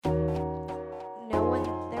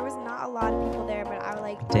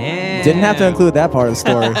like. Damn. Didn't have to include that part of the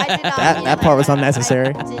story. I did not mean that it part was like that.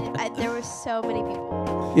 unnecessary. There were so many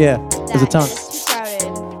people. Yeah, there's a ton. It's too crowded.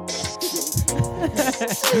 I was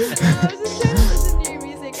just trying to listen to your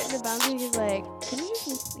music, and the bouncer was like,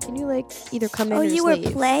 "Can you like either come in Oh, or you were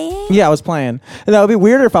leave?" playing? Yeah, I was playing. And that would be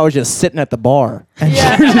weirder if I was just sitting at the bar and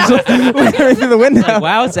Yeah. just looking through the window. Like,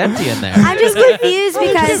 wow, it's empty in there. I'm just confused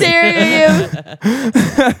because Staring at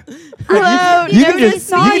you. Hello. You nobody can just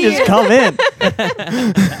saw just come in.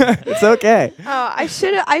 It's okay. Oh, I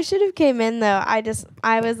should have came in though. I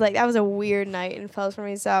was like, that was a weird night and felt for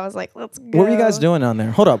me, so I was like, let's go. What were you guys doing down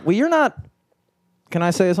there? Hold up. Well, you're not. Can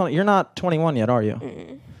I say this on? You're not 21 yet, are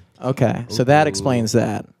you? Okay, so that explains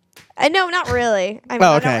that. I know, not really. I mean,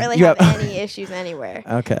 Oh, I okay. don't really You have have- any issues anywhere.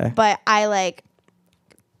 Okay. But I like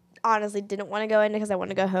honestly didn't want to go in because I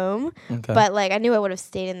wanted to go home. Okay. But like I knew I would have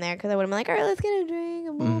stayed in there because I would have been like, all right, let's get a drink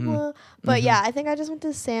and blah blah. But yeah, I think I just went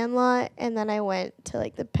to Sandlot and then I went to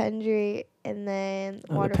like the Pendry and then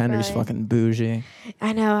The Waterfront. Pendry's fucking bougie.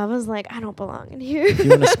 I know. I was like, I don't belong in here. If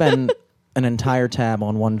you want to spend an entire tab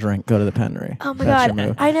on one drink, go to the Pendry. Oh my That's god, your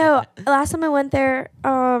move. I know. Last time I went there,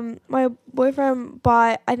 my boyfriend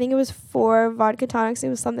bought. I think it was 4 vodka tonics. It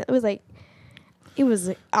was something. It was like,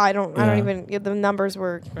 I don't Yeah. even. The numbers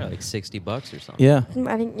were. Probably like $60 or something. Yeah.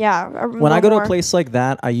 I think yeah. When I go to a place like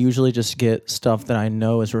that, I usually just get stuff that I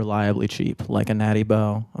know is reliably cheap, like a Natty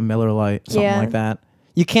Boh, a Miller Lite, something Yeah. like that.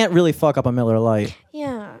 You can't really fuck up a Miller Lite,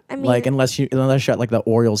 Yeah, I mean, like unless you're at like the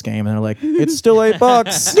Orioles game and they're like, it's still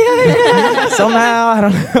 $8. Somehow, I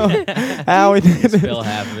don't know how we did it. Spill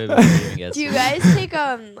half of it. Before you even get do you some. guys take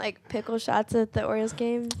like pickle shots at the Orioles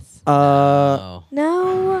games? Oh.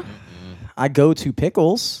 No, I go to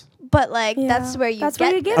Pickles. but like Yeah. that's where you That's get.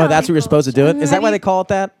 where you get Oh, them. that's where you're supposed to do it. Is that Have why you- they call it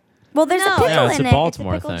that? Well, there's No. a pickle No, it's in a it.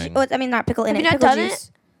 Baltimore pickle thing. I mean, not pickle in Have it. you not Pickle done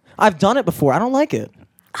juice. I've done it before. I don't like it.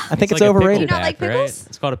 I think it's like a overrated. You don't like pickleback, right? pickles?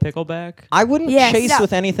 It's called a pickleback. I wouldn't Yes. chase Yeah.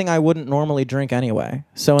 with anything I wouldn't normally drink anyway.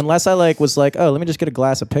 So unless I was like, oh, let me just get a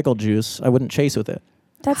glass of pickle juice, I wouldn't chase with it.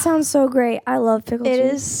 That sounds so great. I love pickle It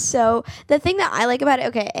juice. is so. The thing that I like about it,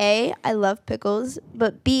 okay, A, I love pickles,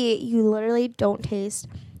 but B, you literally don't taste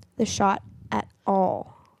the shot at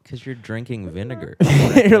all. Because you're drinking vinegar.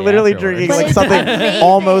 You're literally drinking But like it's something amazing.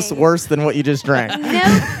 almost worse than what you just drank. No,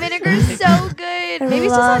 vinegar's so good. Maybe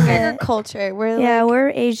it's just love like our it. culture. We're Yeah, like, we're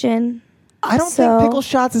Asian. I don't So- think pickle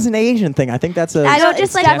shots is an Asian thing. I think that's a I don't it's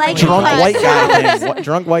just like definitely drunk us. white guy thing,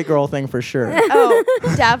 drunk white girl thing for sure. oh,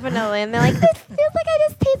 definitely. And they're like, this feels like I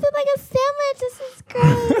just tasted like a sandwich. This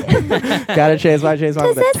is great. Gotta chase my with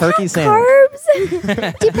a this turkey have sandwich.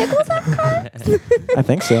 carbs? Do pickles have carbs? I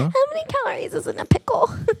think so. How many calories is in a pickle?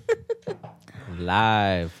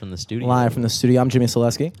 Live from the studio. Live from the studio. I'm Jimmy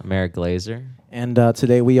Selesky, I'm Eric Glazer. and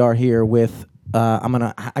today we are here with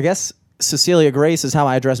I guess Cecilia Grace is how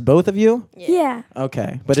I address both of you. Yeah.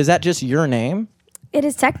 Okay, but is that just your name? It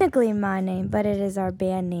is technically my name, but it is our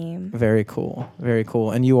band name. Very cool. Very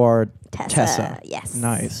cool. And you are Tessa. Yes.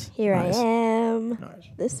 Nice. Here Nice. I am. Nice.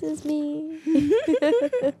 This is me.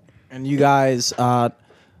 And you guys, I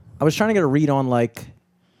was trying to get a read on like,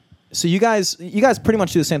 so you guys pretty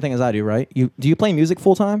much do the same thing as I do, right? Do you play music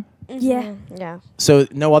full time? Yeah. Yeah. So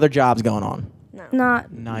no other jobs going on. No.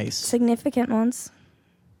 Not Nice. significant ones.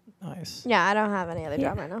 Nice. Yeah, I don't have any other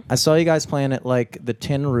job right now. I saw you guys playing at like the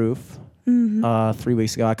Tin Roof 3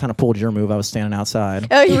 weeks ago. I kind of pulled your move. I was standing outside.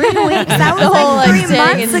 Oh, 3 weeks. That was The whole, like like, 3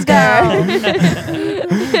 staying months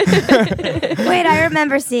ago. Wait, I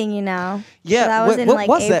remember seeing you now. Yeah. So that was in what like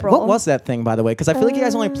was that? April. What was that thing, by the way? Because I feel like you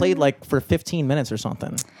guys only played like for 15 minutes or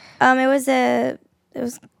something. It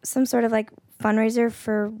was some sort of like fundraiser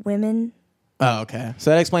for women. Oh, okay.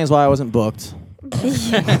 So that explains why I wasn't booked.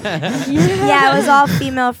 Yeah, it was all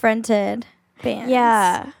female fronted bands.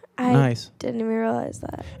 Yeah. I Nice. didn't even realize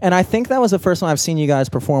that. And I think that was the first time I've seen you guys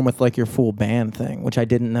perform with like your full band thing, which I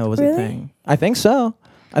didn't know was a Really? thing. I think so.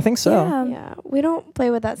 Yeah. Yeah. We don't play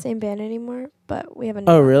with that same band anymore, but we have a new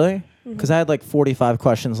Oh, one. really? Because I had like 45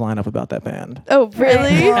 questions lined up about that band. Oh,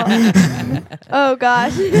 really? Well, Oh,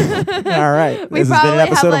 gosh. All right. We This has been probably an have,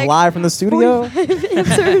 episode of like, Live from the Studio. Thanks for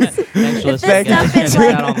if listening. this stuff is Check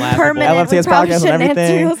it out on like Laughable. permanent, we LFTS probably podcast on shouldn't answer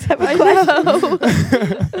everything. those type of I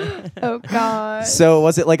questions. know. Oh, God. So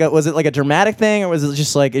was it like a dramatic thing, or was it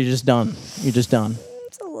just like you're just done? You're just done.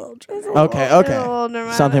 It's a little dramatic. Okay, A okay. little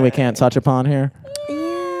dramatic. Something we can't touch upon here. Yeah.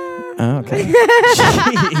 Oh, okay.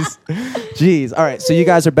 Jeez. All right. So you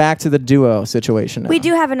guys are back to the duo situation now. We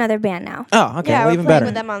do have another band now. Oh, okay. Yeah, well, we're even playing better.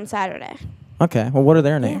 with them on Saturday. Okay. Well, what are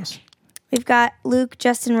their names? We've got Luke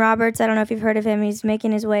Justin Roberts. I don't know if you've heard of him. He's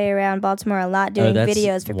making his way around Baltimore a lot, doing that's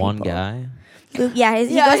videos for one people. guy. Luke, yeah,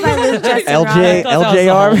 he Yeah. goes by Luke Justin LJ,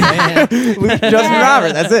 Robert. LJR, Luke Justin Yeah.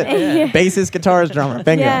 Robert. That's it. Bassist, guitarist, drummer.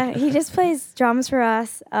 Bingo. Yeah, he just plays drums for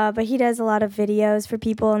us, but he does a lot of videos for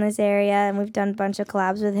people in this area, and we've done a bunch of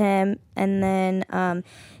collabs with him. And then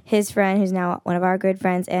his friend, who's now one of our good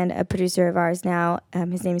friends and a producer of ours now,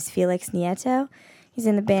 his name is Felix Nieto. He's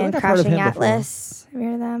in the band like I've heard of Crashing him before. Atlas. Have you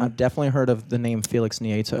heard of them? I've definitely heard of the name Felix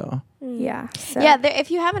Nieto. Yeah. So. Yeah, if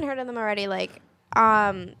you haven't heard of them already, like,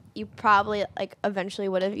 you probably like eventually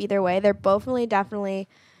would have either way. They're definitely.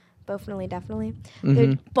 They're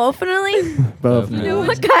Bofinally? Both.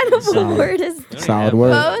 What kind of a word is Solid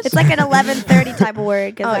word. both. It's like an 11:30 type of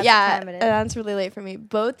word. 'Cause Oh that's yeah, the time it is. that's really late for me.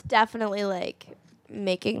 Both definitely like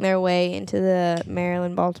making their way into the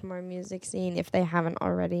Maryland, Baltimore music scene if they haven't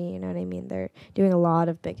already. You know what I mean? They're doing a lot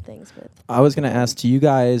of big things with. I was going to ask, do you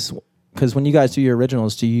guys, because when you guys do your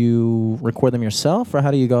originals, do you record them yourself or how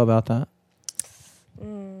do you go about that?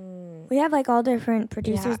 We have like all different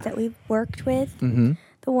producers Yeah. that we've worked with. Mm-hmm.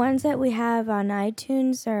 The ones that we have on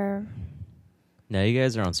iTunes are, No, you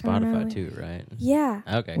guys are on don't know. Spotify too, right? yeah.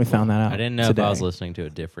 Okay. We found that out I didn't know today. if I was listening to a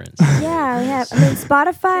difference. Yeah, we have. I mean,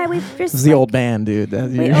 Spotify, we've just. This is the like, old band, dude.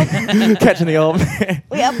 That's We you. Catching the old band.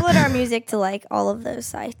 We upload our music to like all of those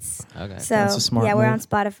sites. Okay. So, That's a smart yeah, we're move. on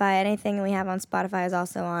Spotify. Anything we have on Spotify is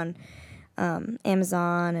also on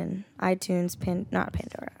Amazon and iTunes, not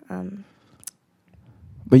Pandora.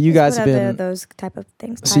 But you guys what have other been, those type of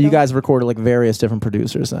things. so you Tidal. guys have recorded like various different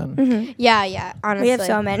producers then. Mhm. Yeah. Honestly, We have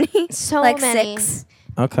so many. So like many. 6.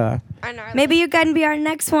 Okay. I know. Maybe you can be our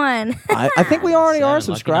next one. I think we already are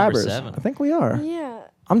Seven, lucky number subscribers. 7. I think we are. Yeah.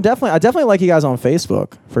 I definitely like you guys on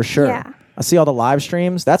Facebook for sure. Yeah. I see all the live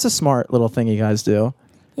streams. That's a smart little thing you guys do.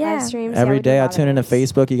 Yeah. Live streams. Every we do a day I lot of tune into those.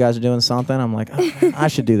 Facebook. You guys are doing something. I'm like, oh, I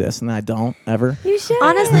should do this, and then I don't ever. You should.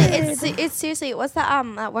 Honestly, it's seriously. What's that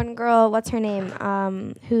one girl? What's her name?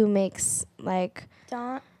 Who makes like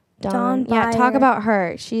Dawn Yeah, talk Byer. about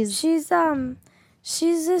her. She's She's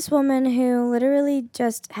this woman who literally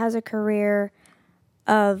just has a career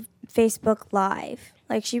of Facebook Live.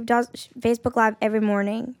 Like she does Facebook Live every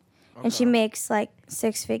morning, and she makes like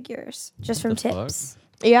 6 figures just from the fuck? tips.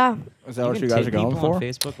 yeah. Is You can tip people on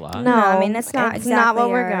Facebook Live? No, I mean, that's not it's exactly not what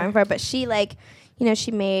we're her. going for. But she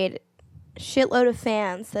she made shitload of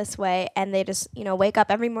fans this way, and they just wake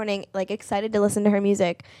up every morning like excited to listen to her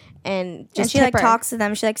music, and just And she tip like her. talks to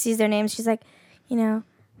them. She like sees their names. She's like,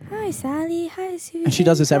 hi Sally, hi Susan. And she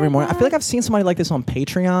does this every morning. I feel like I've seen somebody like this on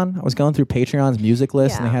Patreon. I was going through Patreon's music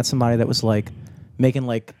list, and they Yeah. had somebody that was like making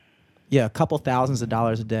like, a couple thousands of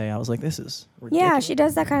dollars a day. I was like, this is ridiculous. Yeah, she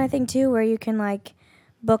does that kind of thing too, where you can like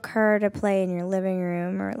book her to play in your living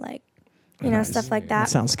room or like stuff like That that.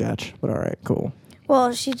 sounds sketch, but all right, cool.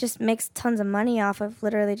 Well, she just makes tons of money off of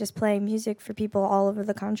literally just playing music for people all over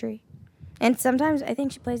the country. And sometimes I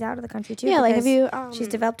think she plays out of the country too. Yeah, like have because you? she's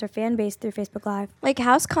developed her fan base through Facebook Live. Like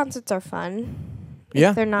house concerts are fun.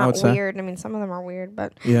 Yeah, They're I not would say. weird. I mean, some of them are weird,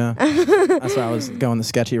 but Yeah, that's why I was going the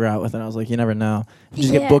sketchy route with it. I was like, you never know. If you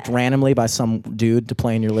just get booked Yeah. randomly by some dude to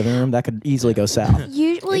play in your living room, that could easily go south.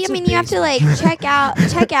 usually, It's I a mean, you have to like basement.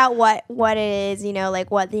 check out what it is. Like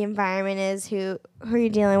what the environment is, who you're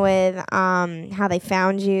dealing with, how they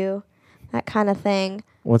found you, that kind of thing.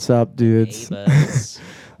 What's up, dudes? Neighbors.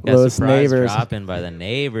 Got Lowest surprise neighbors. dropping by the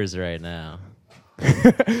neighbors right now. Is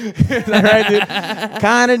that right, dude?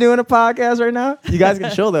 Kind of doing a podcast right now. You guys can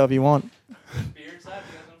chill though if you want.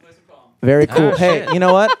 Very cool. Oh, Hey, shit. you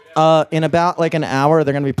know what? In about like an hour,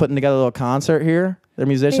 they're gonna be putting together a little concert here. They're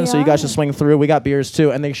musicians, They so you guys are. should swing through. We got beers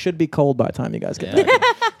too, and they should be cold by the time you guys get Yeah.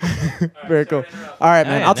 there. Very cool. All right,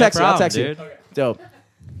 man. Hey, I'll no text you. I'll problem, text you. dude. Dope.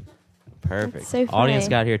 Perfect. That's so Audience funny.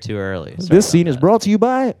 got here too early. Sorry This scene about is that. brought to you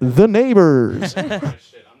by The Neighbors.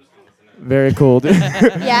 Very cool, dude.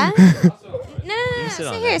 Yeah. No, You sit can sit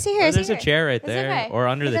on here. that. Sit here. Or sit there's a here. chair right It's there, okay. or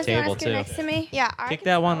under the You guys wanna table scoot too. next to me? Yeah. I Kick can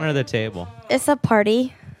that one sit under the table. It's a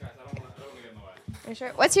party. on-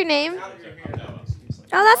 Sure. What's your name?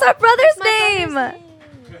 Oh, that's our brother's My name.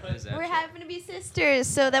 brother's name. We're happen to be sisters,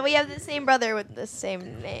 so that we have the same brother with the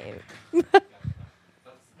same name.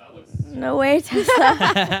 No way,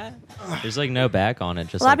 Tessa. There's like no back on it.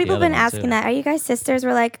 Just A lot like of the people have other been one, asking too. that. Are you guys sisters?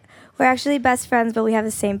 We're like, we're actually best friends, but we have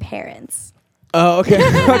the same parents. Oh, okay.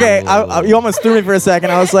 Okay. You almost threw me for a second.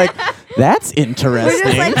 I was like, that's We're interesting.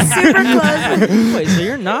 just like super close. Wait, so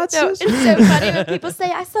you're not So sisters? it's so funny when people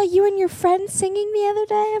say, "I saw you and your friend singing the other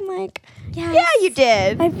day." I'm like, Yes. "Yeah, you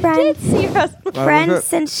did. My You did friend, see us." friends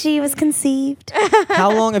since she was conceived.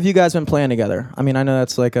 How long have you guys been playing together? I mean, I know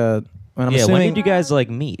that's like a. I'm Yeah, when assuming did you guys like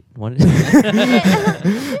meet? When We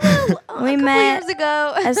a couple met years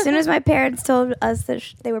ago. as soon as my parents told us that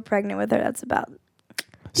they were pregnant with her. That's about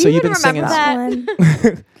so you you've been even singing. remember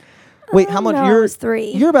that? one. Wait, how much? No, You're I was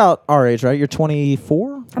 3. You're about our age, right? You're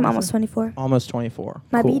 24. I'm almost 24. Almost 24.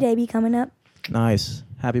 My Cool. B-day be coming up. Nice.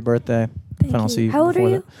 Happy birthday. Thank If I don't you. see you How old are before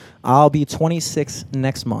you? that. I'll be 26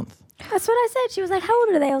 next month. That's what I said. She was like, "How old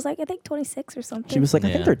are they?" I was like, "I think 26 or something." She was like, I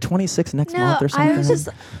think Yeah. they're 26 next No, month or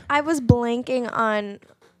something. I was blanking on.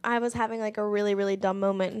 I was having like a really, really dumb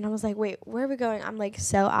moment, and I was like, "Wait, where are we going?" I'm like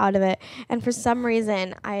so out of it, and for some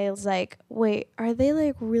reason, I was like, "Wait, are they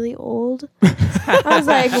like really old?" I was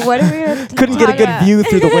like, "What are we gonna Couldn't get a talk good about?" view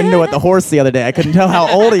through the window at the horse the other day. I couldn't tell how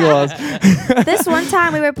old he was. This one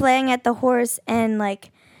time we were playing at the horse, and like,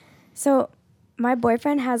 so my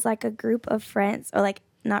boyfriend has like a group of friends, or like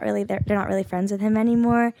not really, they're not really friends with him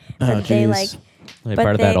anymore, but Oh, they jeez. like. Like But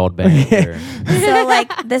part of that they- old band. Or, So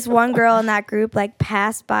like this one girl in that group like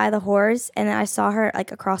passed by the horse, and then I saw her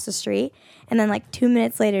like across the street, and then like 2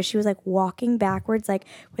 minutes later she was like walking backwards like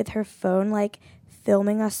with her phone like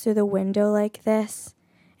filming us through the window like this,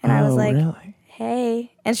 and I was Oh, like, really?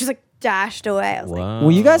 "Hey," and she's like dashed away. I was like, Whoa.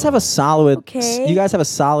 Well, you guys have a solid. Okay. You guys have a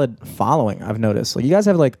solid following. I've noticed. Like you guys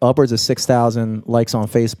have like upwards of 6,000 likes on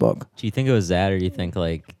Facebook. Do you think it was that, or do you think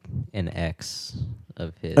like an ex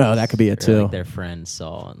of his? Oh, that could be it, or, too. Like their friend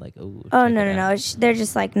saw and like, oh. "Oh no, they're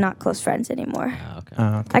just like not close friends anymore." Oh, okay.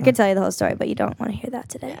 Okay. I could tell you the whole story, but you don't want to hear that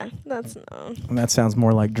today. Yeah, that's no. And that sounds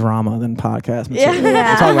more like drama than podcast Yeah. material. Yeah.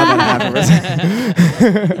 We'll talk about that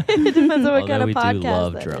afterwards. It depends on what Although kind of we podcast do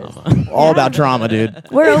love that is. drama. All about drama, dude.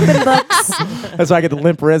 We're open books. That's why I get the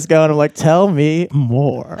limp wrist going. I'm like, tell me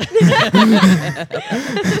more.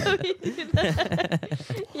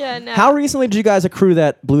 Yeah, no. How recently did you guys accrue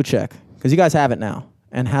that blue check? Because you guys have it now.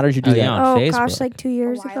 And how did you do Oh, that? yeah. On Oh Facebook. gosh, like 2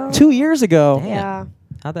 years A while ago. ago. 2 years ago. Damn. Yeah.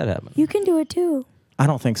 How'd that happen? You can do it too. I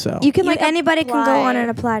don't think so. You can like anybody can go on apply. and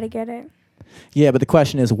apply to get it. Yeah, but the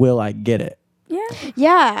question is, will I get it? Yeah.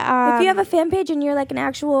 Yeah. If you have a fan page and you're like an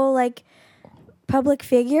actual like public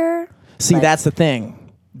figure, See, Like- that's the thing.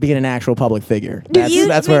 Being an actual public figure. when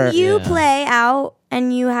That's where. you Yeah. play out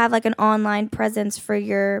and you have like an online presence for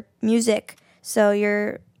your music, so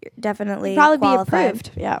you're definitely probably qualified. be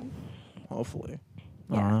approved. Yeah. Hopefully.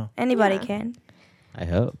 I Yeah. don't know. Anybody Yeah. can. I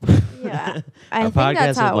hope. Yeah. I Our think podcast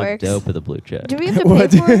that's how it would look works. dope with a blue check. Do we have to Well,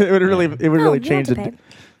 pay for it? it would really, it would No, really you change don't the. have to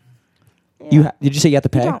pay. You did you say you have to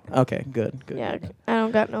pay? don't. Okay, good, good. Yeah. good. I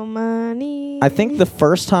don't got no money. I think the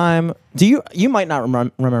first time. You might not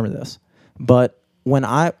remember this, but when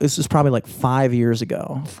this was probably like 5 years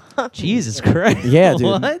ago. Jesus Christ. Yeah, dude.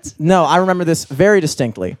 What? No, I remember this very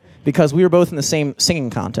distinctly because we were both in the same singing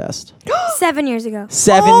contest. 7 years ago.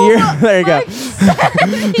 7 years. There you go.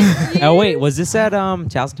 Oh wait, was this at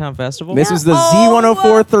Charlestown Festival? This was the Oh,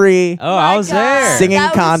 Z1043 Oh, I was there. Singing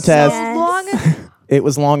That was contest. So Yes. long ago. It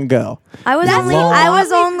was long ago. I was That's only long. I was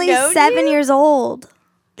We've only known 7 you? years old.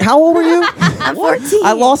 How old were you? I'm 14.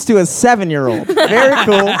 I lost to a 7-year-old. Very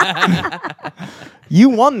cool. You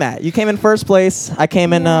won that. You came in first place. I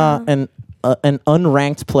came in Yeah. an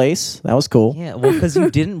unranked place. That was cool. Yeah, well, because you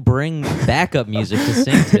didn't bring backup music to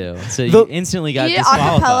sing to, so you The- instantly got You did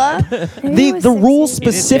disqualified. acapella? Maybe I was The rules 16.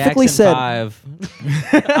 You did specifically Jackson said 5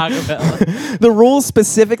 acapella. the rules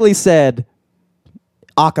specifically said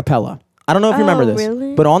a cappella. I don't know if you remember Oh, this,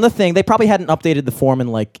 really? but on the thing they probably hadn't updated the form in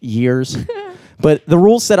like years. But the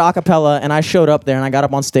rules said a cappella, and I showed up there and I got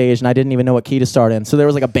up on stage and I didn't even know what key to start in. So there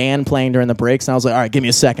was like a band playing during the breaks, and I was like, all right, give me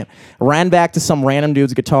a second. Ran back to some random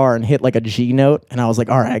dude's guitar and hit like a G note, and I was like,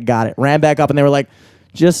 all right, I got it. Ran back up, and they were like,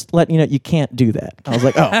 just let you know, you can't do that. I was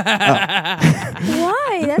like, oh.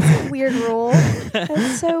 Why? That's a weird rule.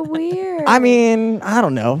 That's so weird. I mean, I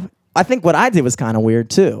don't know. I think what I did was kind of weird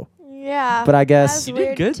too. yeah. But I guess That's You did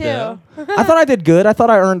weird good, too. though. I thought I did good. I thought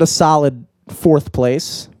I earned a solid fourth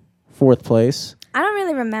place. Fourth place. I don't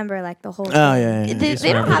really remember like the whole. Oh thing. yeah. yeah. They, just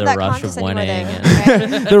they don't remember have the that rush contest of anymore winning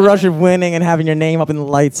there, right? The rush of winning and having your name up in the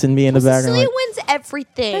lights and me in the background. Cecilia like- wins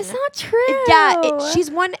everything. That's not true. Yeah, she's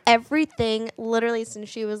won everything literally since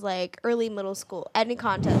she was like early middle school. Any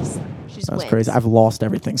contest, she's That's wins. crazy. I've lost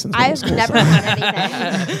everything since middle I've school. never won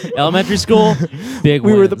anything. Elementary school, big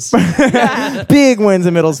We were wins. the big wins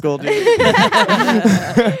in middle school, dude.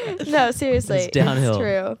 No, seriously, It's downhill.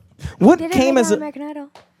 true. What Did came as a? American Idol?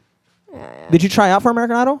 Did you try out for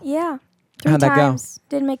American Idol? Yeah. 3 How'd that go? times.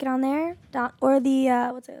 Didn't make it on there. Or the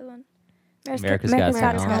what's the other one? America's Got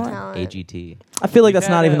Got Talent. Talent. AGT. I feel like that's We've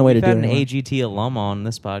not had even the way to we've do had it. an anymore. AGT alum on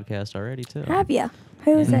this podcast already too. Have ya?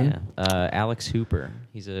 Who is it? Yeah, Alex Hooper.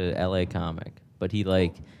 He's a LA comic, but he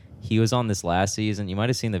was on this last season. You might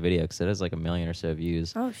have seen the video because it has like 1 million or so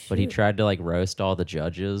views. Oh, But he shoot. tried to like roast all the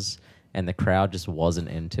judges, and the crowd just wasn't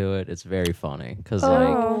into it. It's very funny because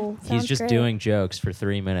Oh, like he's sounds just great. doing jokes for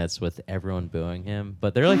 3 minutes with everyone booing him.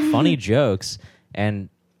 But they're like funny jokes, and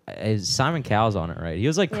Simon Cowell's on it, right? He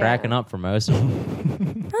was like cracking up for most of it.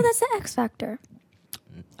 Oh, that's the X Factor.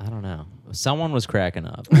 I don't know. Someone was cracking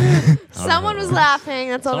up. Someone was laughing.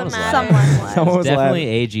 That's all that Someone was matters. laughing. Someone was Definitely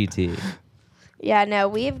AGT. Yeah, no,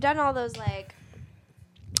 we've done all those like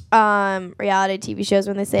reality TV shows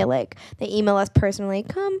when they say like they email us personally,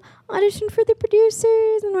 come audition for the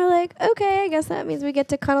producers, and we're like, okay, I guess that means we get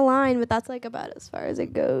to cut a line, but that's like about as far as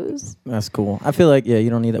it goes. That's cool. I feel like you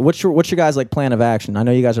don't need that. What's your guys like plan of action? I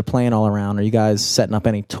know you guys are playing all around. Are you guys setting up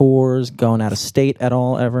any tours, going out of state at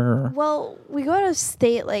all ever? Well, we go out of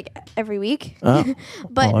state like every week, Oh.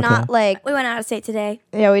 but Oh, okay. not like We went out of state today.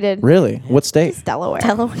 yeah, we did. Really? What state? It's Delaware.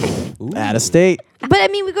 Out of state. But I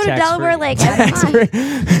mean, we go to Tax-free. Delaware like every month.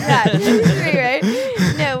 Yeah, tax-free, right?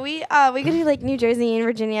 No, we go to like New Jersey and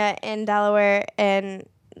Virginia and Delaware and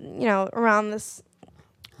around this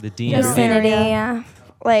The Yes. DMV. Vicinity, area. yeah.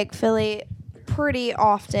 like Philly pretty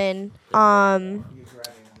often.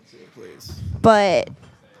 But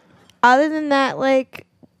other than that, like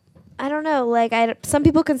I don't know, like some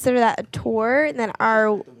people consider that a tour, and then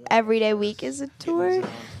our everyday week is a tour. Oh,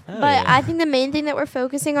 But yeah. I think the main thing that we're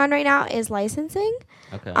focusing on right now is licensing.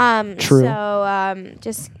 Okay. True. So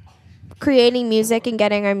just creating music and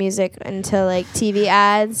getting our music into like TV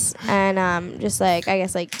ads and just like I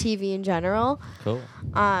guess like TV in general. Cool.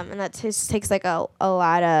 And that just takes like a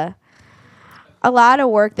lot of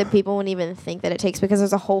work that people wouldn't even think that it takes because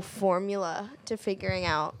there's a whole formula to figuring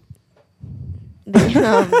out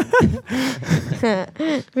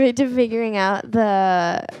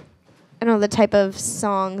the type of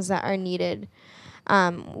songs that are needed,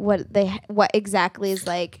 what exactly is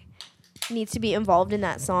like needs to be involved in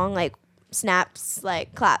that song, like snaps,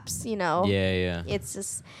 like claps, Yeah. It's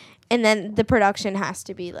just, and then the production has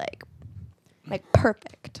to be like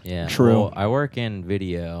perfect. Yeah. True. Well, I work in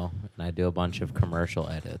video and I do a bunch of commercial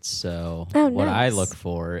edits. So Oh, what I nice. look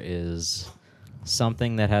for is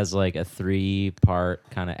something that has like a 3-part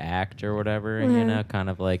kind of act or whatever, kind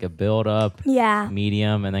of like a build up, Yeah.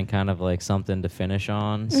 medium, and then kind of like something to finish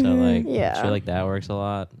on. So like Yeah. I feel like that works a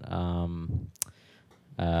lot. I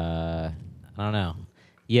don't know.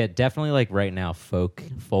 Yeah, definitely like right now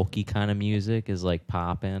folky kind of music is like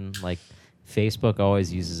popping. Like Facebook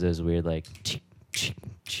always uses those weird like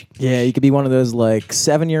Yeah, you could be one of those like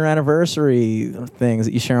 7-year anniversary things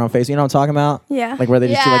that you share on Facebook. You know what I'm talking about? Yeah. Like where they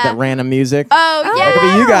just do like Yeah. that random music. Oh, yeah. That could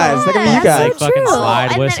be you guys. That could be you That's guys. like fucking true. slide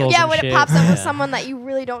And then, whistles. yeah, and when shit. it pops up with Yeah. someone that you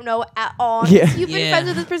really don't know at all. Yeah. You've been Yeah. friends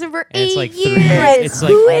with this person for And 8 it's like years. it's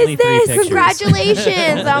like Who only is 3 this? pictures.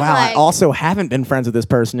 Congratulations. I'm Wow, I like, also haven't been friends with this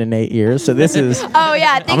person in 8 years, so this is oh,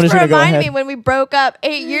 yeah. Thanks just for gonna go reminding ahead. me when we broke up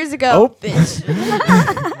 8 years ago, Oh.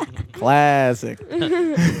 bitch. classic.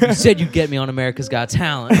 You said you'd get me on America's Got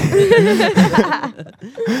Talent.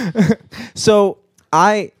 So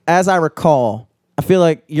as I recall, I feel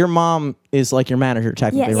like your mom is like your manager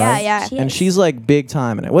technically, Yes. right? Yeah. She And is. she's like big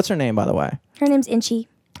time in it. What's her name, by the way? Her name's Inchi.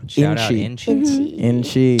 Shout out Inchi. Inchi.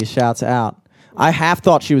 Inchi, shouts out. I half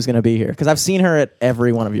thought she was going to be here because I've seen her at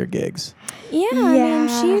every one of your gigs. Yeah, I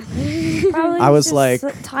mean, she probably I was just like,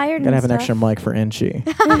 tired. Gotta have and an stuff. extra mic for Inchi,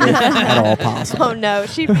 if at all possible. Oh, no.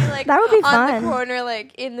 She'd be like That would be on fun. the corner,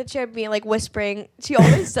 like in the chair, being like whispering. She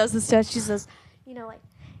always does this stuff. She says, like,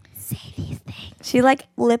 say these things. She like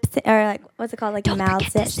lips or like what's it called, like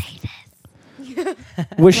mouths it.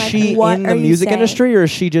 Was Like, she what in are the you music saying? industry, or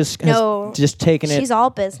is she just has No. just taken it She's all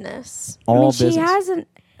business. all I mean, business? she has an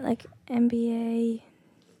like MBA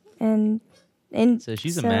and So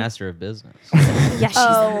she's a master of business. Yeah, she's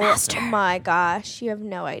Oh a master. my gosh, you have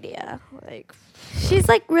no idea. Like, She's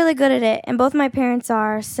like really good at it, and both my parents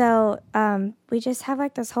are. So we just have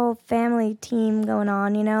like this whole family team going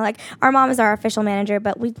on. Like our mom is our official manager,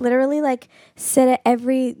 but we literally like sit at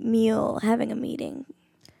every meal having a meeting,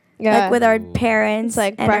 yeah, like with our parents. it's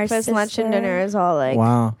like and our breakfast, lunch, and sister. dinner is all like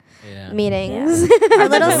Wow. Yeah. meetings. Our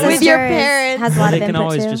little sister with your parents. has a Well, lot they of can input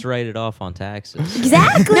always too. just write it off on taxes.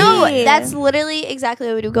 Exactly. No, that's literally exactly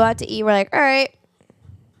what we do. Go out to eat. We're like, all right.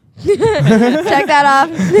 Check that off.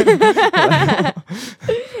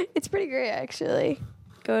 It's pretty great, actually.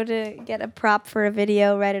 Go to get a prop for a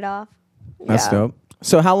video, write it off. That's Yeah. dope.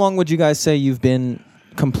 So how long would you guys say you've been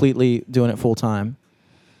completely doing it full time?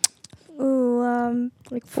 Ooh,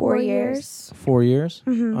 Like 4 years. 4 years?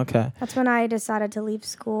 Mhm. Okay. That's when I decided to leave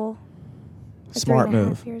school. Like Smart 3.5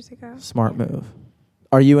 move. years ago. Smart move.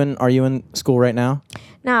 Are you in school right now?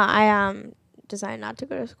 No, I decided not to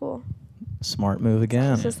go to school. Smart move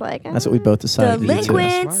again. It's just like That's what we both decided to do too.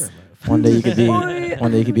 Delinquents. One day you could be.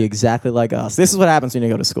 One day you could be exactly like us. This is what happens when you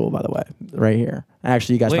go to school, by the way. Right here.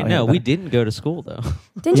 Actually, you guys. Wait, probably no, know we better. didn't go to school though.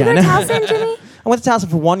 Didn't Yeah, you I go to know. Towson, Jimmy? I went to Towson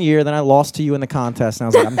for 1 year, then I lost to you in the contest, and I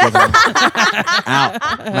was like, I'm giving up. Out.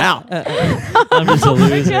 I'm out. I'm just a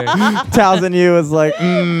loser. Towson U was like,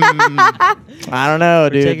 I don't know, We're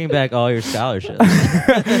dude. taking back all your scholarships.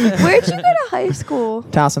 Where'd you go to high school?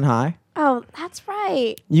 Towson High. Oh, that's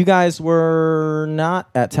right. You guys were not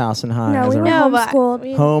at Towson High. No, as we I were remember. but homeschooled.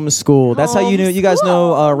 we- Homeschool. That's how you knew. You guys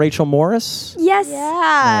know Rachel Morris? Yes. Yeah.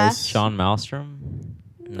 Nice. Sean Malmstrom?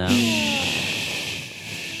 No.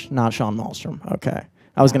 Not Sean Malmstrom. Okay.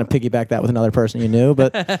 I was going to piggyback that with another person you knew,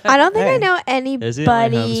 but I don't think Hey. I know Those are the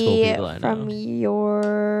only homeschool anybody people I know. from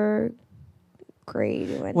your grade.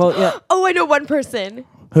 who went well, to- yeah. Oh, I know one person.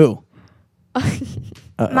 Who?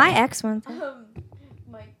 My ex went.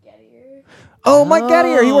 Mike Gettier. Oh, Mike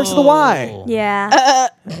Gettier. He works at the Y. Yeah.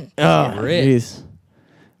 Oh, Rich. jeez.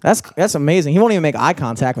 That's amazing. He won't even make eye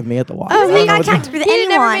contact with me at the Y. Oh, I don't make know eye what's- contact with He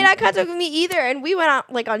never made anyone. eye contact with me either, and we went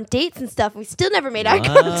out like on dates and stuff. We still never made eye Wow.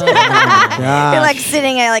 contact. Gosh. You're like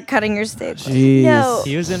sitting at like cutting your steak. Jeez. No.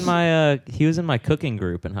 He was in my cooking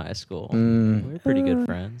group in high school. Mm. We were pretty good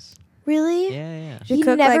friends. Really? Yeah. You He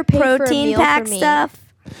cook never like paid for a protein meal for pack me. stuff.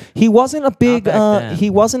 He wasn't a big. back then.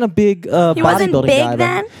 He wasn't a big He wasn't bodybuilding big guy.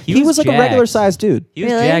 then? He was like a regular jacked. sized dude. He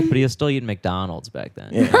was Really? jacked, but he was still eating McDonald's back then.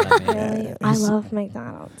 Yeah. You know what I mean? Really? I love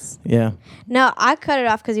McDonald's. Yeah. No, I cut it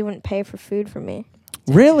off because he wouldn't pay for food for me.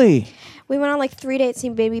 Really? We went on like 3 dates. He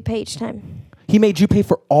made me pay each time. He made you pay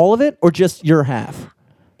for all of it, or just your half?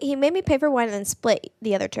 He made me pay for one and then split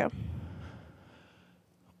the other two.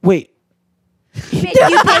 Wait. He made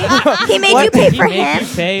you pay He for made him.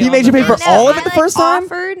 you pay He on made the you pay for first all date. of it the first time?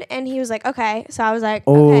 Offered, and he was like, "Okay." So I was like,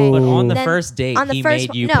 Oh. "Okay." But on the Then first date, on the he first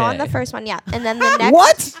made you no, pay. on the first one, yeah. And then the next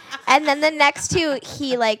What? And then the next two,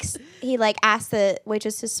 he asked the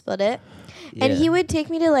waitress to split it, and Yeah. he would take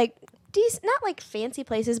me to like not like fancy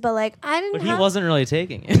places, but like I didn't. But he have, wasn't really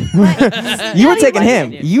taking it. You No, were he taking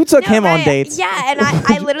him. wasn't. You took No, him on right. dates. Yeah, and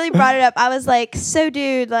I literally brought it up. I was like, "So,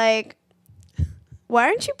 dude, like, why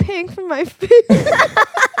aren't you paying for my food?"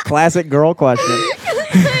 Classic girl question.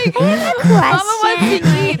 Like, Mama wants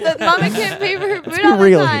to eat, but Mama can't pay for her food be all the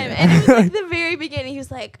real time. here. And it was like the very beginning. He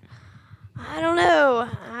was like, I don't know.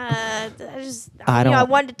 I don't- I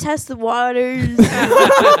wanted to test the waters.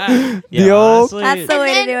 Yeah, The old- honestly, That's the way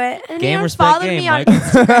to then- do it. And Game, he respect, unfollowed game, me on Mike.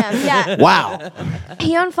 Instagram. Yeah. Wow.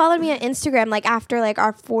 He unfollowed me on Instagram like after like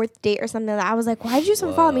our 4th date or something. I was like, why did you just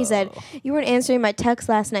unfollow me? He said, you weren't answering my text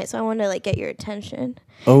last night, so I wanted to like get your attention.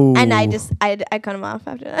 Oh. And I cut him off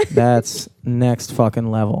after that. That's next fucking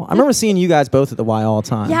level. I remember seeing you guys both at the Y all the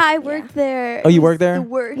time. Yeah, I worked there. Oh, you It was worked there? The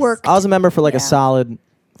worst. I was a member for like Yeah. a solid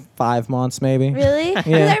 5 months, maybe. Really? 'Cause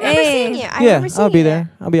Yeah. I remember seeing you. I Yeah, remember seeing I'll be you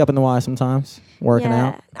there. I'll be up in the Y sometimes, working Yeah.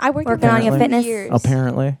 out. I worked Working there on your for fitness? years.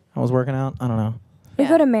 Apparently, I was working out. I don't know. We Yeah.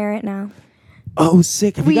 go to Merritt now. Oh,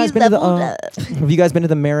 sick! Have We you guys been to the? leveled up. Have you guys been to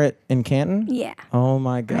the Merritt in Canton? Yeah. Oh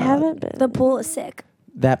my I god, haven't been. The pool is sick.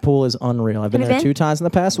 that pool is unreal. I've been Have you there been? 2 times in the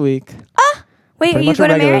past week. Wait, Pretty you much go a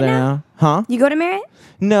to regular Merritt there now? Huh? You go to Merritt?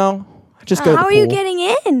 No, I just go to How the are you pool. getting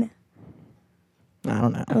in? I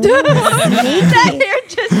don't know.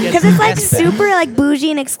 Because it's like super like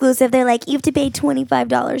bougie and exclusive. They're like, you have to pay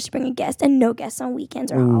 $25 to bring a guest, and no guests on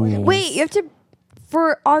weekends or holidays. Wait, you have to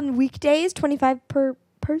for on weekdays 25 per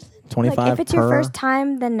person. 25 Like if it's per. your first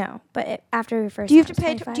time, then no. But after your first, Do you have to time,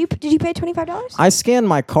 pay? it's 25. Did you pay $25? I scanned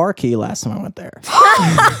my car key last time I went there.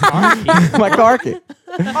 My car key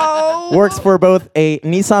Oh works for both a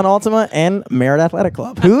Nissan Altima and Merritt Athletic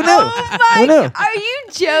Club. Who knew? my! Who knew? Are you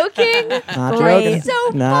joking? Not Great. joking. So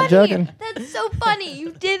Not funny. joking. That's so funny.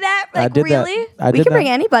 You did that? I Like did really? that. I We did can that. bring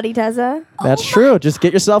anybody, Tessa. That's true. Just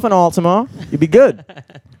get yourself an Altima. You'll be good.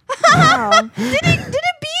 Wow. Did it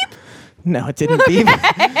beep? No, it didn't beep.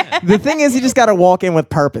 The thing is, you just got to walk in with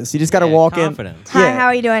purpose. You just got to walk confidence. in. Hi, how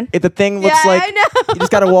are you doing? If the thing looks Yeah, like I know. you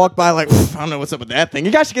just got to walk by like I don't know what's up with that thing.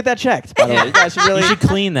 You guys should get that checked. By the way, you guys should really. You should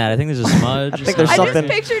clean that. I think there's a smudge. I or think there's I something.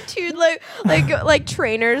 something- just picture two like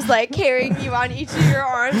trainers like carrying you on each of your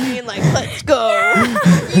arms, being like, "Let's go."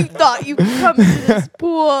 You thought you could come to this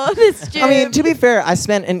pool, this gym. I mean, to be fair, I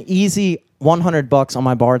spent an easy $100 on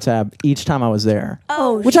my bar tab each time I was there,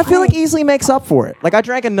 Oh, which I feel like easily makes up for it. Like I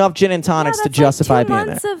drank enough gin and tonics to justify being there. 2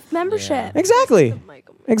 months of membership. Exactly.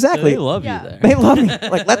 Exactly. They love Yeah. you there. They love me.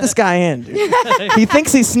 Like, let this guy in, dude. He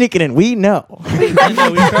thinks he's sneaking in. We know. I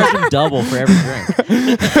know, we charge him double for every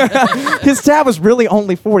drink. His tab was really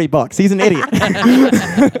only $40. He's an idiot. are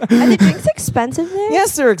the drinks expensive there?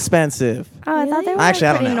 Yes, they're expensive. Oh, I thought they were Actually,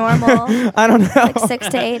 I like don't pretty know. normal. I don't know. Like $6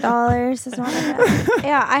 to $8 is not bad.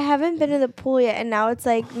 Yeah, I haven't been to the pool yet, and now it's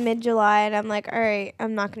like mid-July, and I'm like, all right,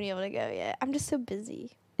 I'm not gonna be able to go yet. I'm just so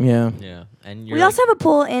busy. Yeah. Yeah, and you're We also have a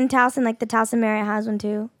pool in Towson, like the Towson Marriott has one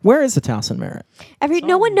too. Where is the Towson Marriott?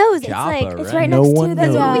 No one knows. Joppa, It's like It's right? right No next one to the.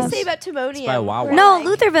 knows. that's what Yeah. we say about Timonium. by Wawa. We're No, like-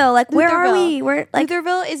 Lutherville. Like, where are Lutherville. we? We're like,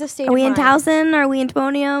 Lutherville is a state. are we of in mind. Towson? Are we in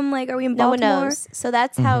Timonium? Like, are we in No one Baltimore? knows. So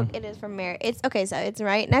that's how Mm-hmm. it is from Marriott. It's okay. So it's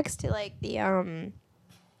right next to like the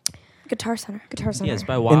Guitar Center. Guitar Center. Yeah, it's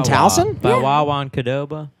by Wawa. Towson? By Yeah. Wawa and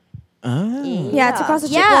Cadoba. Oh. Yeah, it's across the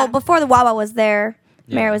street. Yeah. Well, before the Wawa was there,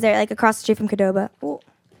 Yeah. Marriott was there, like across the street from Cadoba. Ooh.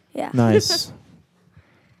 Yeah. Nice.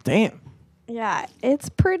 Damn. Yeah, it's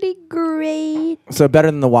pretty great. So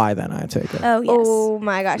better than the Y then, I take it. Oh yes. Oh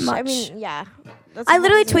my gosh. I Much. mean, yeah. That's I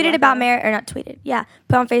literally amazing tweeted work about out. Merritt, or not tweeted, yeah,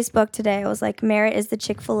 put on Facebook today. I was like, Merritt is the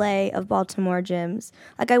Chick-fil-A of Baltimore gyms.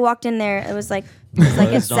 Like, I walked in there, it was like at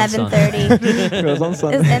Closed on 7:30, Goes on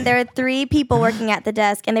Sunday. and there were 3 people working at the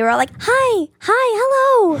desk, and they were all like, hi,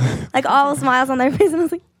 hello, like all smiles on their face, and I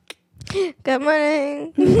was like, Good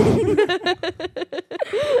morning.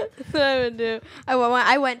 That's what I would do.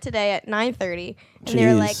 I went today at 9:30, and they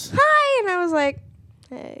were like, Jeez. "Hi," and I was like,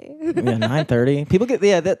 "Hey." Yeah, 9:30. People get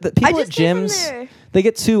the people I at just came from gyms. there. They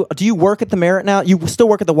get too. Do you work at the Marriott now? You still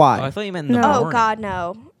work at the Y? Oh, I thought you meant in the No. morning. Oh God,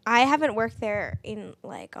 no! I haven't worked there in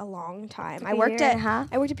like a long time. I a worked year at and a half?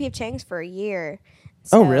 I worked at P.F. Chang's for a year.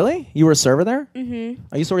 Oh, really? You were a server there? Mm-hmm.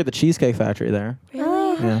 I used to work at the Cheesecake Factory there.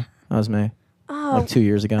 oh, Yeah, that was me. Oh, Like 2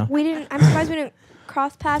 years ago. we didn't. I'm surprised we didn't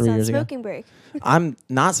cross paths 3 on years ago. smoking break. I'm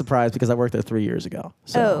not surprised because I worked there 3 years ago.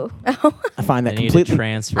 So Oh, I find that They need to completely.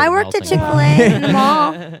 transfer. I worked at melting Chick-fil-A in the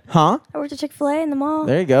mall. Huh? I worked at Chick-fil-A in the mall.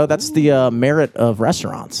 There you go. That's the merit of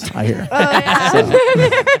restaurants. I hear.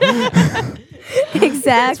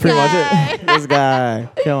 Exactly. Pretty much it. This guy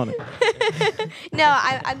killing it. no,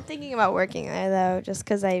 I'm thinking about working there though, just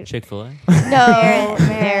because I Chick-fil-A. no Merritt.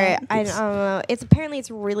 Merritt. I don't know. It's apparently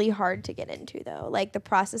it's really hard to get into though, like the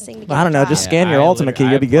processing. To get I don't know, a just job. scan your I ultimate key,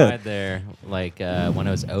 I you'll be good. applied there like when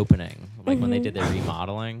it was opening, like when they Mm-hmm. did their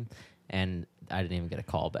remodeling, and I didn't even get a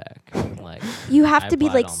call back. Like You have I to be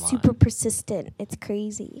applied like online. super persistent. It's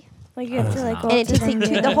crazy, Like, you have to, like, And go and up it to takes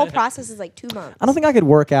them. like the whole process is like 2 months. I don't think I could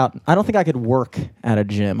work out. I don't think I could work at a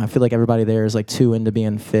gym. I feel like everybody there is like too into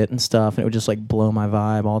being fit and stuff, and it would just like blow my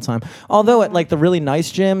vibe all the time. Although at like the really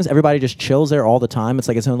nice gyms, everybody just chills there all the time. It's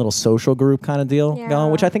like its own little social group kind of deal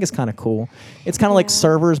going, which Yeah. I think is kind of cool. It's kind of like Yeah.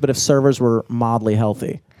 servers, but if servers were mildly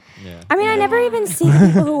healthy. yeah. I mean, I never even see the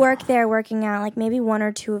people who work there working out, like maybe 1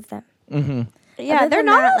 or 2 of them. Mm-hmm. Yeah, Other they're than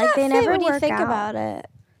not that, all like, that they fit never when you work think out. about it.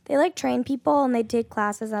 They like train people and they take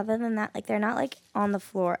classes. Other than that, like, they're not like on the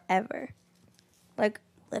floor ever, like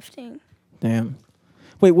lifting. Damn.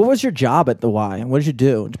 Wait, what was your job at the Y? What did you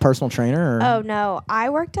do? Personal trainer or Oh no, I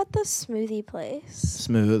worked at the smoothie place.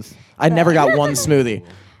 smooth? I never got one smoothie.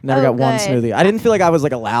 Never Oh, got one good. smoothie. I didn't feel like I was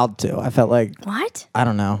like allowed to. I felt like What? I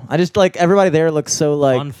don't know. I just like everybody there looks so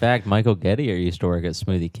like. Fun fact: Michael Gettier used to work at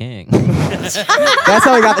Smoothie King. That's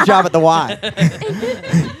how I got the job at the Y.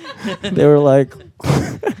 They were like,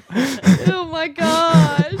 Oh my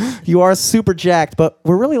gosh. "You are super jacked, but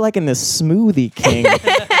we're really liking this Smoothie King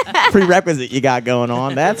prerequisite you got going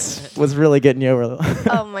on. That's what's really getting you over."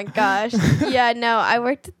 Oh my gosh. Yeah, no, I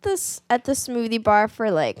worked at the smoothie bar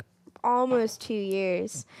for like almost 2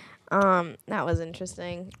 years. That was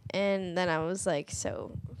interesting. And then I was like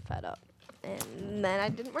so fed up. And then I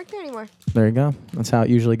didn't work there anymore. There you go. That's how it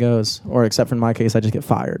usually goes. Or except for in my case, I just get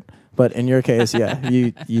fired. But in your case, yeah,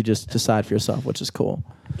 you just decide for yourself, which is cool.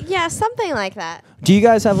 Yeah, something like that. Do you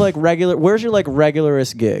guys have like regular? Where's your like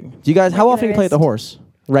regularist gig? Do you guys? How often do you play at the Horse?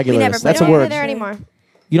 Regularist. never play That's a I don't word. play there anymore.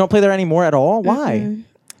 You don't play there anymore at all. Why?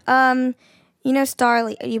 You know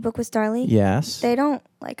Starly? You book with Starly? Yes. They don't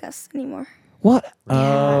like us anymore. What?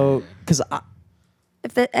 Oh, because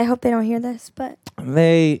I hope they don't hear this, but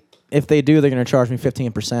if they do, they're gonna charge me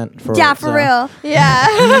 15% for. yeah, for so- real. Yeah.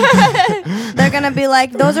 They're gonna be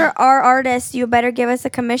like, "Those are our artists. You better give us a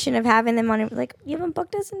commission of having them on it." Like, you haven't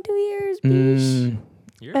booked us in 2 years. Mm,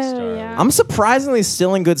 You're a star. yeah. I'm surprisingly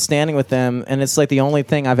still in good standing with them, and it's like the only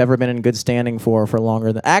thing I've ever been in good standing for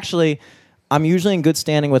longer than. Actually, I'm usually in good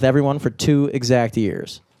standing with everyone for 2 exact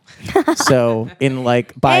years. So in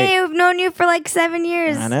like by. Hey, we've known you for like 7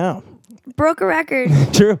 years. I know. Broke a record.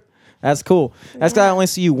 True. That's cool. That's 'cause I only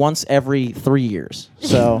see you once every 3 years.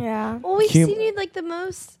 So Yeah. Well, we've Hum- seen you like the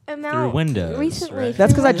most amount Through Windows, recently. right?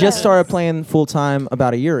 that's through because I just Windows. started playing full time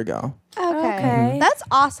about a year ago. Okay. That's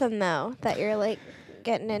awesome though that you're like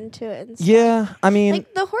getting into it. And stuff. Yeah, I mean,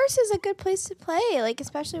 Like the Horse is a good place to play, like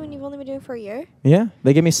especially when you've only been doing it for a year. yeah,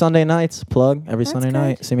 they give me Sunday nights plug every That's Sunday good.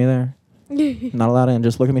 night. See me there. Not allowed in.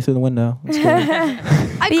 Just look at me through the window. It's cool.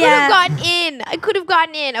 I could Yeah. have gotten in. I could have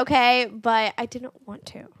gotten in, okay, but I didn't want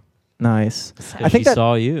to. Nice. I She think that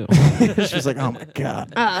saw you. she was like, "Oh my god,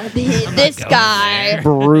 This guy.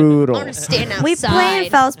 brutal." I want to stand outside. We play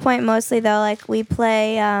in Fells Point mostly though. Like we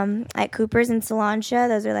play at Cooper's and Solancha.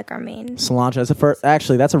 Those are like our main. Solancha. That's a first.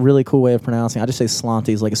 Actually, that's a really cool way of pronouncing. I just say Slanty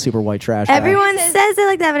is like a super white trash guy. Everyone says it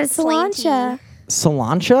like that, but it's Slanty. Solancha.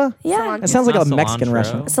 Solancha. Yeah. That sounds like a Not Mexican cilantro.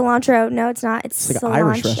 restaurant. Cilantro. No, it's not. It's It's like Solancha. an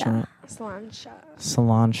Irish restaurant. Slancha.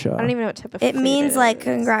 Solancha. I don't even know what type of It food means like is.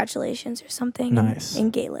 congratulations or something. Nice. In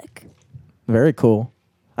Gaelic. Very cool.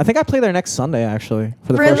 I think I play there next Sunday actually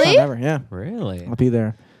for the first Really? time ever. Yeah, Really? I'll be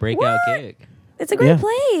there. Breakout What? gig. It's a great Yeah.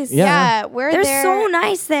 place. Yeah. Yeah, we're They're there. so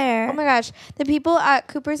nice there. Oh my gosh, the people at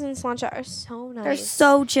Cooper's and Slancha are so nice. They're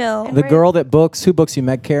so chill. And The we're- girl that books, who books you,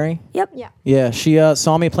 Meg Carey? Yep. Yeah. Yeah, she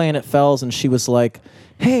saw me playing at Fells and she was like,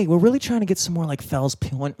 "Hey, we're really trying to get some more like Fells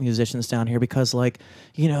Point musicians down here because like,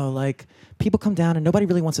 you know, like people come down and nobody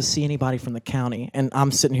really wants to see anybody from the county." And I'm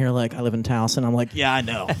sitting here like, I live in Towson. I'm like, "Yeah, I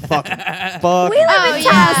know. Fuck. Fuck." We live Oh, in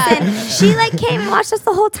yeah. Towson. She like came and watched us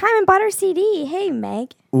the whole time and bought our CD. Hey,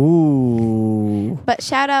 Meg. Ooh. But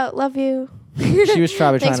shout out, love you. She was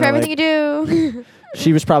probably trying Thanks for to everything like, you do.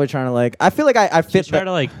 she was probably trying to like, I feel like I fit Just try that-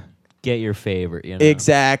 to like get your favorite, you know?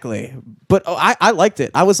 Exactly. But I liked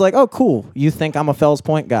it. I was like, "Oh, cool. You think I'm a Fells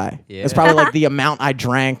Point guy." Yeah. It's probably like the amount I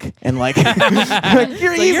drank and like, like,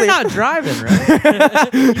 you're So easy. you're not driving, right?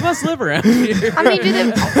 You must live around here. I mean, do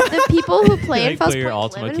the people who play in Like, Fells put your Point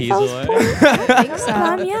Ultima live in keys Fells away. Point? I don't think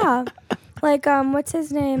so. Yeah. Like what's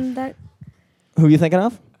his name? That Who you thinking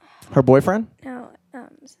of? Her boyfriend? no,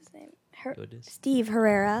 what's his name? What is- Steve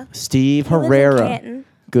Herrera. Steve He lives in Herrera. Canton.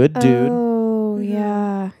 Good dude. Oh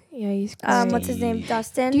yeah, yeah. He's great. What's his name?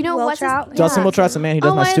 Dustin. Do you know what's his- Wiltrout? Dustin Yeah. Wiltrout's the man. He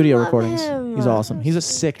does Oh, my I studio love recordings. him. He's awesome. He's a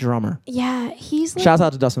sick drummer. Yeah, he's like Shouts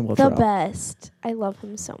out to Dustin the Wiltrout. best. I love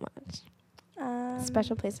him so much.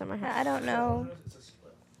 Special place in my heart. I don't know.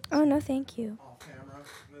 Oh no, thank you.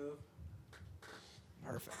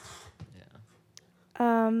 Perfect.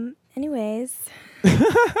 Anyways,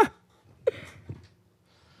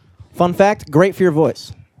 Fun fact: great for your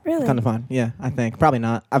voice. really. Kind of fun. Yeah, I think probably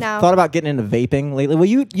not. I've No. thought about getting into vaping lately. Well,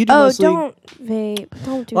 you do Oh, mostly. don't vape.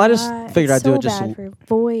 Don't do Well, I just that. figured It's I'd do so it just bad so- for your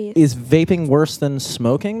voice. Is vaping worse than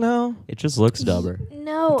smoking though? It just looks dumber.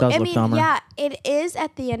 No, It does I look mean, dumber. yeah, it is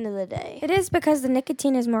at the end of the day. It is because the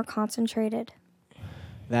nicotine is more concentrated.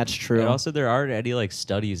 That's true. And also, there aren't any like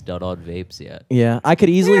studies done on vapes yet. Yeah, I could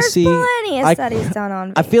easily There's see. plenty of I- studies done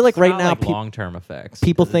on. I feel like right Not, now like, long-term effects.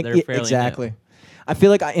 people think They're yeah, fairly new. exactly. I feel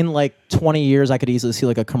like in like 20 years, I could easily see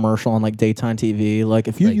like a commercial on like daytime TV. Like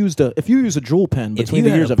if you Like, use a jewel pen if between you the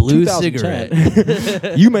had years a of blue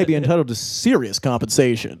 2010, you may be entitled to serious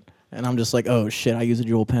compensation. And I'm just like, oh shit, I use a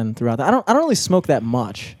jewel pen throughout that. I don't really smoke that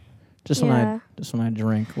much. Just when Yeah. I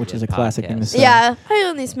drink, which Yeah, is a classic thing to podcast. say. Yeah, I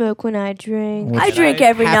only smoke when I drink. Which I drink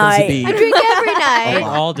every happens to night. be- I drink every night.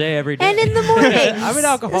 all day, every day. And in the morning. I'm an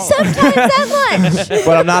alcoholic. Sometimes at lunch.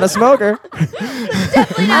 but I'm not a smoker.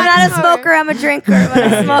 I'm not a smoker. I'm a drinker. But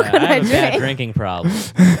I smoke Yeah, when I I have a bad drink. drinking problem. I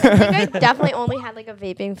think I definitely only had like a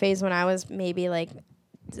vaping phase when I was maybe like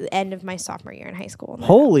the end of my sophomore year in high school. And then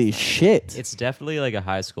Holy I was like- shit. It's definitely like a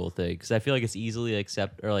high school thing because I feel like it's easily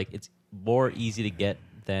accept or like it's more easy to get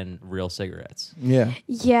than real cigarettes. Yeah.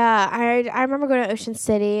 Yeah, I remember going to Ocean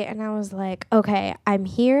City and I was like, okay, I'm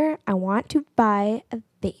here. I want to buy a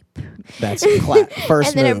vape. That's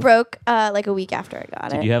first and then move. it broke like a week after I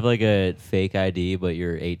got Did it. you have like a fake ID, but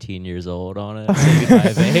you're 18 years old on it? So you buy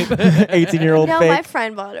a vape? 18-year-old no, fake. my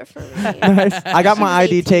friend bought it for me. I got She my was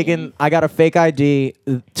ID 18. taken. I got a fake ID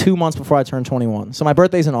 2 months before I turned 21. So my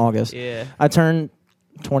birthday's in August. Yeah. I turned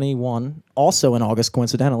 21 also in August,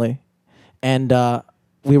 coincidentally. And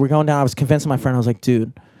we were going down. I was convincing my friend. I was like,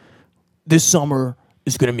 dude, this summer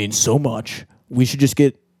is going to mean so much. We should just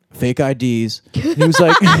get fake IDs. And he was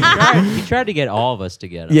like, He tried to get all of us to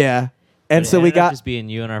get 'em. yeah. And But so it we ended up got, just being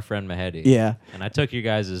you and our friend Mahedi. yeah. And I took your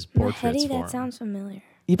guys' portraits Mahedi, for him. that sounds familiar.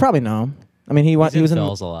 You probably know him. I mean, he He's was in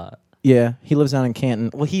Fells a lot. Yeah, he lives down in Canton.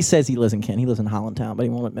 Well, he says he lives in Canton. He lives in Hollandtown, but he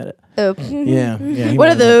won't admit it. Oh. Yeah, yeah. he What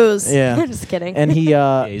are won't admit it. those? Yeah. I'm just kidding. And he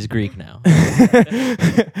Yeah, he's Greek now.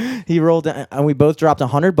 he rolled down, and we both dropped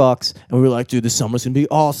 $100, and we were like, dude, this summer's gonna be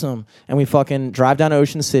awesome. And we fucking drive down to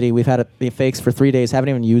Ocean City. We've had the fakes for 3 days, haven't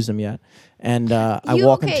even used them yet. And I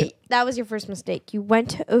walk into. That was your first mistake. You went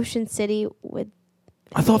to Ocean City with.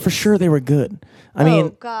 I thought for sure they were good. I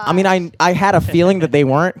Oh, mean, I had a feeling that they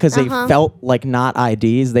weren't because they Uh-huh. felt like not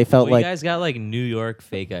IDs. They felt Well, like you guys got like New York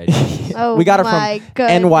fake IDs. Oh, we got it my from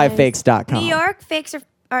goodness. nyfakes.com. New York fakes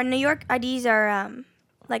or New York IDs are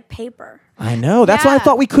like paper. I know. That's why I Yeah.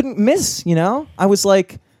 thought we couldn't miss. You know, I was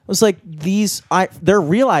like, their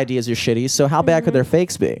real ideas are shitty. So how bad could their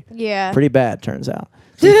fakes be? Yeah. Pretty bad, turns out.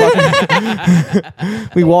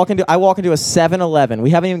 I walk into a 7-Eleven. We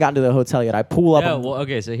haven't even gotten to the hotel yet. I pull up. No, well,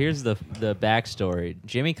 okay, so here's the backstory.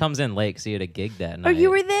 Jimmy comes in late because he had a gig that night. Oh, you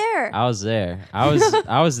were there. I was there.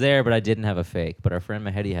 I was there, but I didn't have a fake. But our friend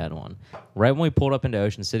Mahedi had one. Right when we pulled up into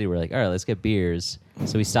Ocean City, we're like, all right, let's get beers.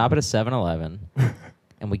 So we stop at a 7-Eleven,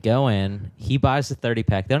 and we go in. He buys the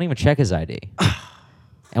 30-pack. They don't even check his ID.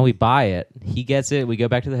 And we buy it. He gets it. We go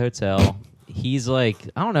back to the hotel. He's like,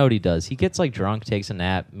 I don't know what he does. He gets like drunk, takes a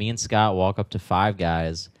nap. Me and Scott walk up to Five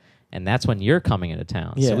Guys, and that's when you're coming into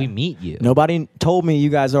town. Yeah. So we meet you. Nobody told me you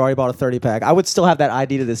guys already bought a 30-pack. I would still have that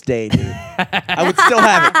ID to this day, dude. I would still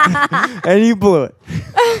have it. And you blew it.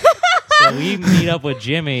 So we meet up with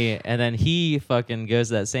Jimmy, and then he fucking goes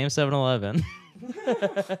to that same 7-Eleven.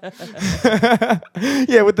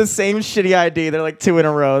 Yeah, with the same shitty ID. They're like 2 in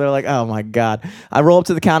a row. They're like, oh my God. I roll up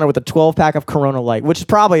to the counter with a 12-pack of Corona Light, which is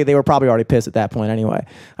they were probably already pissed at that point anyway.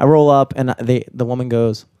 I roll up and the woman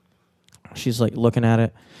goes, she's like looking at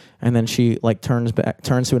it, and then she like turns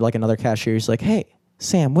to like another cashier. He's like, hey,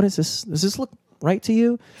 Sam, what is this? Does this look right to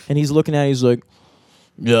you? And he's looking at it, he's like,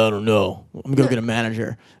 yeah, I don't know. I'm gonna go get a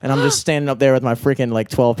manager. And I'm just standing up there with my freaking like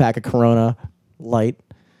 12-pack of Corona Light.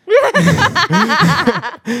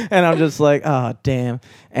 And I'm just like, oh, damn.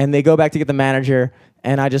 And they go back to get the manager,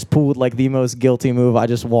 and I just pulled like the most guilty move. I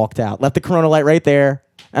just walked out, left the Corona Light right there.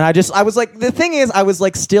 And I was like, the thing is, I was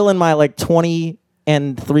like still in my like 20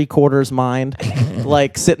 3/4 mind,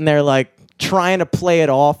 like sitting there, like trying to play it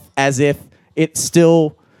off as if it's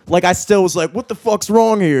still, like I still was like, what the fuck's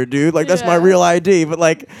wrong here, dude? Like, that's my real ID. But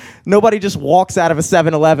like, nobody just walks out of a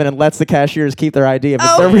 7-Eleven and lets the cashiers keep their ID if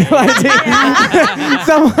it's their real ID.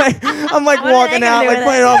 So I'm like walking out, like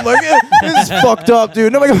playing off, like, this is fucked up,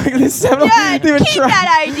 dude. Nobody like this 7-Eleven. Yeah, keep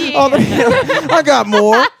that ID. I got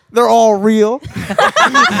more. They're all real.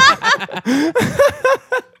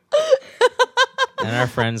 And our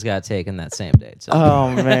friends got taken that same day. So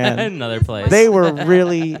Oh man, another place. they were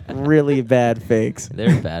really, really bad fakes.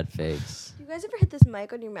 They're bad fakes. You guys ever hit this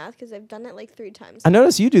mic on your mouth? Because I've done it like 3 times. I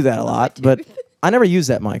notice you do that a lot, but I never use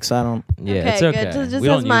that mic, so I don't. Yeah, it's okay. Good. So it just We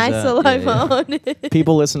don't has my use that. saliva Yeah, yeah. on it.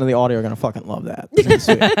 People listening to the audio are gonna fucking love that. It's gonna be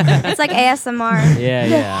sweet. It's like ASMR.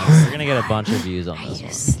 Yeah. We're gonna get a bunch of views on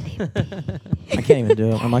this one. I can't even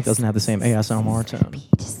do it. My mic doesn't have the same ASMR tone.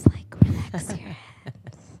 Just like relax your head.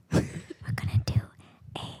 We're gonna do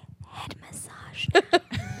a head massage.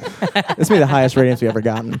 This may be the highest ratings we've ever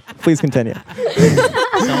gotten. Please continue.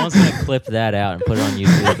 Someone's gonna clip that out and put it on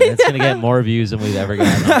YouTube. And it's gonna get more views than we've ever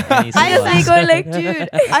gotten on any I single was episode. like, dude,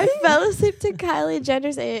 I fell asleep to Kylie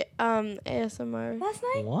Jenner's ASMR. Last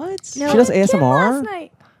night? What? She does Kim ASMR? last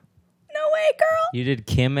night. No way, girl. You did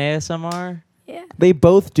Kim ASMR? Yeah. They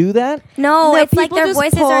both do that? No, No, it's like people their just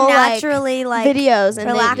voices pull, are like, naturally like Videos, and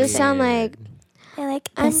they relaxing. just sound like. They're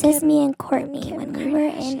like, This is me and Courtney when we were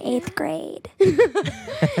in 8th grade. And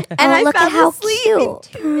I look fell at how asleep cute.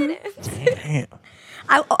 in 2 minutes. Damn.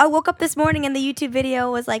 I woke up this morning and the YouTube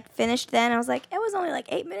video was like finished then. I was like, it was only like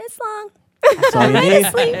 8 minutes long. That's all you need.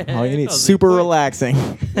 Sleep. All you need. That was Super the point. relaxing.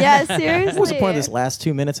 Yeah, seriously. What's the point of this last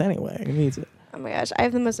 2 minutes anyway? Who needs it? Oh my gosh, I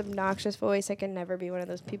have the most obnoxious voice. I can never be one of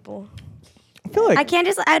those people. I feel like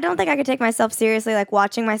I don't think I could take myself seriously, like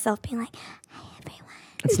watching myself being like, hi everyone,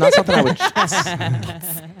 it's not something I would.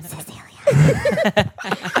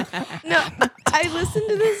 No, I listened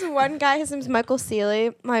to this one guy. His name's Michael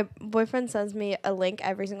Seeley. My boyfriend sends me a link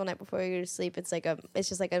every single night before we go to sleep. It's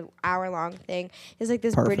just like an hour-long thing. It's like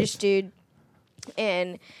this Perfect. British dude,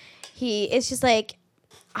 and it's just like,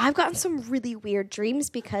 I've gotten some really weird dreams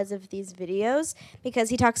because of these videos, because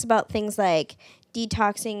he talks about things like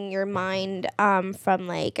detoxing your mind from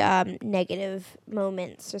like negative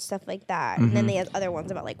moments or stuff like that. And then they have other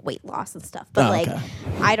ones about like weight loss and stuff. But Mm-hmm. Oh,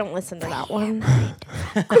 okay. I don't listen to that one.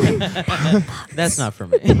 That's not for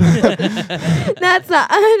me. That's not.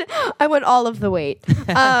 I went all of the weight.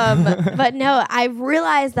 But no, I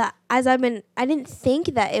realized that I didn't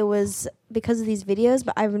think that it was because of these videos,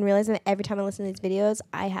 but I've been realizing that every time I listen to these videos,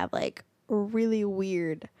 I have like a really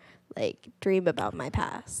weird like dream about my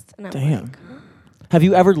past. And I'm Damn. like, Have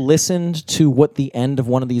you ever listened to what the end of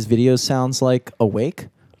one of these videos sounds like awake?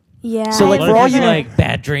 yeah. So, like, What for if all it's you know- like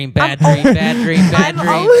bad dream, bad dream, bad dream, bad I'm dream.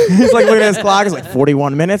 always- He's like looking at his clock. It's like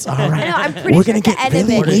 41 minutes. All I right. know, I'm pretty We're sure gonna at the get end of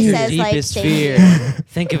really it, What is it your says like deepest stay fear?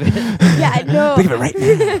 Think of it. Yeah, I know. Think of it right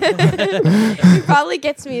now. He probably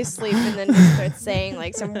gets me asleep and then just starts saying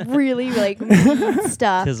like some really like mean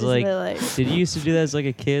stuff. Because Just like, be did you used to do that as like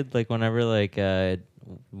a kid? Like whenever like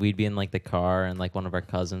we'd be in like the car and like one of our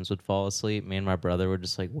cousins would fall asleep, me and my brother would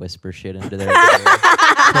just like whisper shit into their ear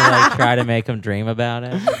to like try to make them dream about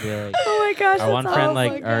it. Be like, oh my my gosh. Our one that's friend,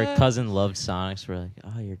 awesome. like our cousin, loved Sonic. So we're like,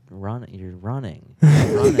 oh, you're running. You're running.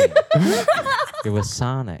 You're with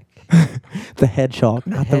Sonic. The hedgehog,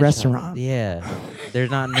 not the Hedgehog. restaurant. Yeah, they're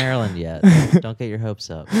not in Maryland yet. Don't get your hopes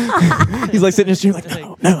up. He's like sitting in the street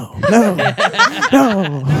like, no.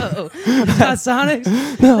 No, it's not Sonic.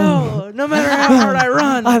 No, no matter how hard I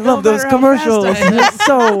run. I love those commercials. It's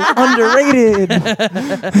so underrated.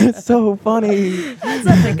 It's so funny. That's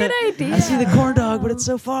such a good idea. I see the corn dog, but it's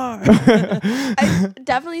so far. I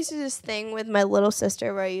definitely used to do this thing with my little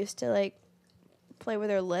sister where I used to like play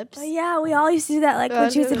with her lips. Oh, yeah, we all used to do that. Like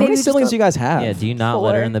when she was a How How baby. many siblings do you guys have? Yeah, do you not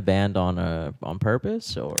let her 4. in the band on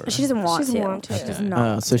purpose or? She doesn't want She doesn't to. want to. She does Yeah.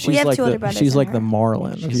 not. So We she's have like 2 older brothers she's than like her. the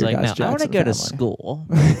Marlin of She's your like, guys' no, I want to Jackson go to family. school.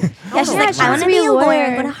 Yeah, she's Oh, like, she I wants want to to be be a a lawyer lawyer.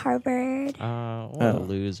 and go to Harvard. What a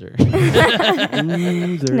loser.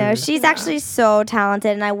 No, she's actually so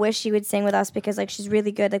talented, and I wish she would sing with us because like she's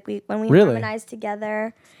really good. Like when we Really? harmonize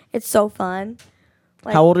together, it's so fun.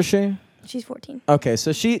 Like, How old is she? She's 14. Okay,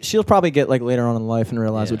 so she'll probably get like later on in life and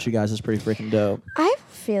realize Yeah. what you guys is pretty freaking dope. I have a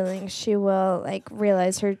feeling she will like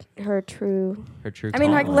realize her true Her true. I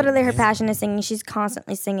mean, like talent. literally, her passion is singing. She's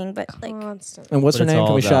constantly singing, but like, constant. And what's But her it's name? Can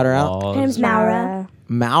all we shout her about out? laws. her name's Maura.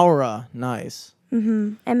 Maura. Nice.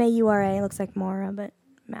 Maura looks like Maura, but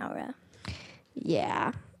Maura.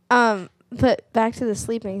 Yeah. But back to the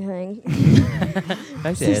sleeping thing.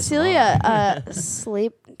 Back to Cecilia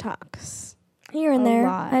sleep talks. Here and A there,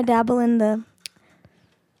 lot. I dabble in the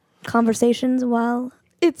conversations while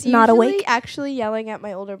It's Not usually awake? actually yelling at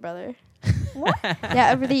my older brother. What?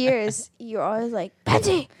 Yeah, over the years, you're always like,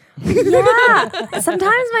 Benji! yeah.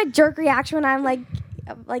 Sometimes my jerk reaction when I'm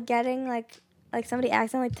like getting like somebody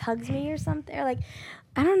accidentally tugs me or something, or like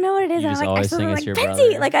I don't know what it is. You I'm just like always accidentally think like it's your Benji.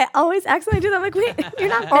 brother. Like I always accidentally do that. I'm like, wait, you're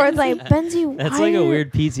not. Or Benji. like, Benji, That's why like a are-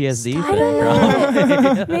 weird PTSD I thing. don't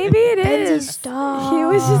bro. know. Maybe it Benji, is. stop. He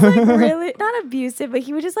was just like really not abusive, but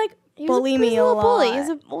he would just like He was bully he's me a little lot. bully. He's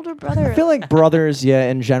an older brother. I feel like brothers, yeah,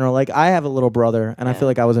 in general. Like I have a little brother, and I feel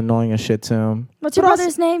like I was annoying as shit to him. What's your But also-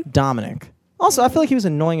 brother's name? Dominic. Also, I feel like he was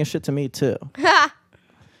annoying as shit to me too.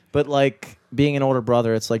 But like being an older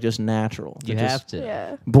brother, it's like just natural. You just have to.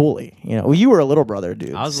 yeah. bully. You know, well, you were a little brother,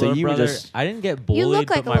 dude. I was a so little you brother. were just. I didn't get bullied, You look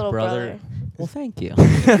like but a my little brother. brother. Well, thank you.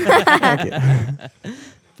 Thank you.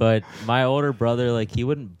 But my older brother, like, he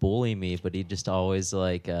wouldn't bully me, but he just always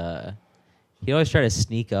like he always tried to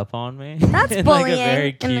sneak up on me. That's in bullying. like a very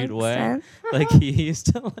in cute a way. sense. Like he used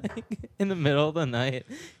to like in the middle of the night,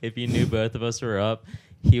 if he knew both of us were up,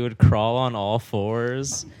 he would crawl on all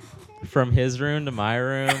fours from his room to my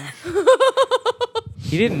room.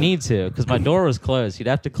 He didn't need to because my door was closed. He'd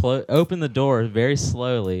have to open the door very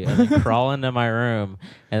slowly and then crawl into my room,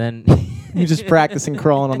 and then You're just practicing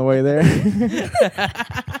crawling on the way there.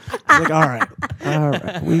 Like, all right,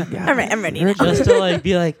 we got All right, I'm ready. now. just to like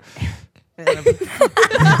be like.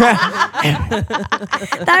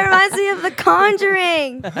 That reminds me of The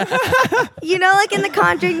Conjuring. You know, like in The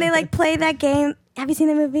Conjuring, they like play that game. Have you seen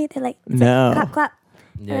the movie? They like No. clap clap.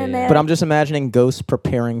 Yeah, And yeah. But I'm just imagining ghosts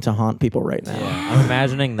preparing to haunt people right now. Yeah, I'm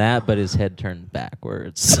imagining that, but his head turned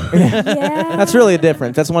backwards. Yeah, That's really a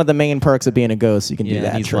difference. That's one of the main perks of being a ghost. You can do yeah,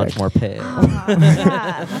 that he's trick. much more pale.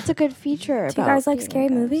 Yeah, that's a good feature. Do you guys like scary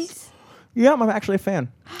movies? Yeah, I'm actually a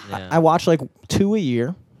fan. Yeah. I watch like 2 a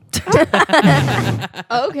year,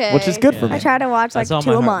 Okay. which is good for Yeah. me. I try to watch like That's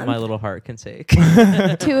 2 all a my, month. my little heart can take. 2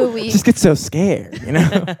 a week. Just get so scared, you know?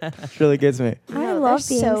 It really gets me. I No, love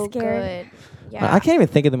they're being so scared. good. Yeah. I can't even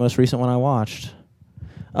think of the most recent one I watched.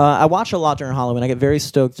 I watch a lot during Halloween. I get very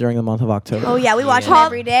stoked during the month of October. Oh yeah, we watch Yeah. it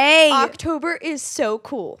every day. October is so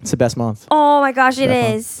cool. It's the best month. Oh my gosh, it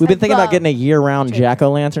Definitely. is. We've been thinking about love getting a year-round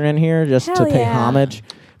jack-o'-lantern in here just to Hell pay yeah. homage.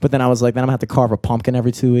 But then I was like, then I'm gonna have to carve a pumpkin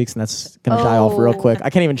every 2 weeks, and that's gonna die off real Oh. quick. I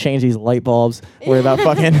can't even change these light bulbs. Worry about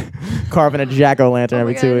fucking carving a jack-o'-lantern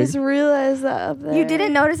every 2 I weeks. just realized that up there. You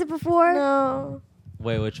didn't notice it before? No.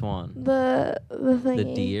 Wait, which one? The thing. The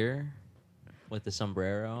deer with the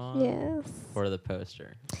sombrero on? Yes. Or the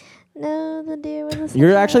poster? No, the deer with the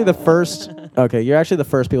You're actually the sombrero. first. Okay, you're actually the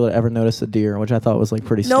first people to ever notice a deer, which I thought was like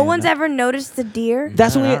pretty. No standout. one's ever noticed the deer.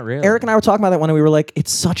 That's No, when not really. Eric and I were talking about that when we were like,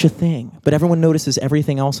 it's such a thing, but everyone notices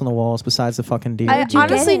everything else on the walls besides the fucking deer. I Did you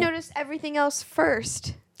get honestly it? noticed everything else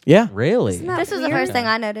first. Yeah, Really? Isn't that This was the weird? first thing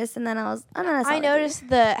I noticed, and then I don't know. I noticed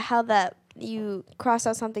how that you cross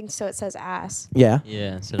out something so it says ass. yeah.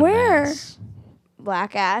 Yeah. instead of Where? mass.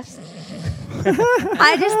 Black ass.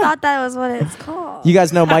 I just thought that was what it's called. You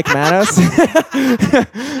guys know Mike Manos?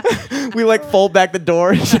 We like fold back the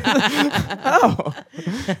door. Oh,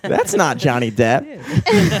 that's not Johnny Depp.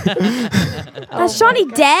 That's Johnny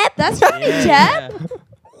Depp. That's Johnny Yeah. Depp.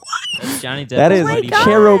 That's Johnny Depp. That and is Oh my Whitey gosh,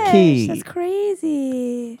 Cherokee. That's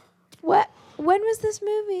crazy. What? When was this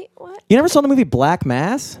movie? What? You never saw the movie Black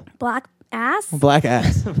Mass? Black ass. Black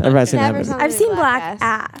Ass. Everybody's seen that Never movie. saw- I've seen Black Black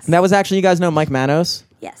Ass. ass. That was actually, you guys know Mike Manos?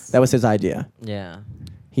 Yes. That was his idea. Yeah.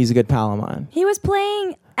 He's a good pal of mine. He was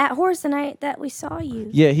playing at Horse the night that we saw you.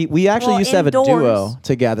 Yeah, we actually Well, used to have a indoors. duo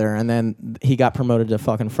together, and then he got promoted to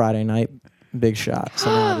fucking Friday night big shot. So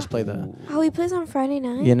now I just play the. Oh, he plays on Friday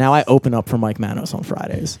night. Yeah, now I open up for Mike Manos on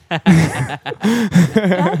Fridays.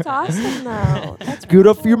 That's awesome though. That's Good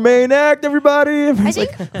up for your main act, everybody. Everyone's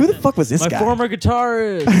think- like, who the fuck was this My guy? former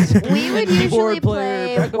guitarist. We would usually Keyboard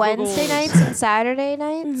player, play backup Wednesday vocals. nights and Saturday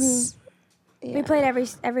nights. Yeah. We played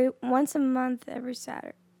every once a month, every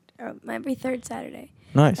Saturday, or every third Saturday,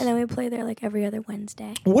 Nice. and then we play there like every other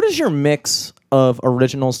Wednesday. What is your mix of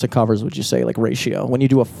originals to covers, would you say, like ratio, when you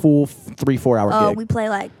do a full 3-4 hour Oh, gig? we play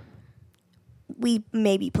like we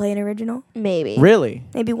maybe play an original, Maybe. Really?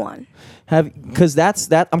 maybe one. Because that's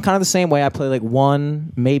that. I'm kind of the same way. I play like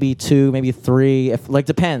 1, maybe 2, maybe 3. If like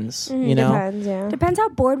depends, you know. Depends, yeah. Depends how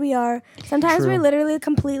bored we are. Sometimes True. we literally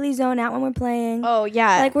completely zone out when we're playing. Oh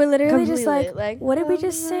yeah. Like we're literally just completely, like, what did we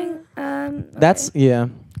just sing? That's yeah.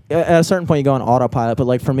 At a certain point, you go on autopilot. But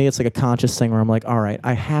like for me, it's like a conscious thing where I'm like, all right,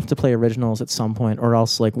 I have to play originals at some point, or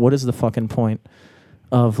else like, what is the fucking point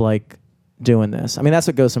of like doing this? I mean, that's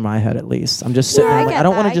what goes through my head at least. I'm just sitting Yeah, there I like, get I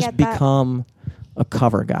don't that, want to I just get that. become a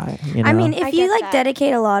cover guy. You know? I mean, I if you get like that.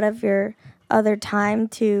 dedicate a lot of your other time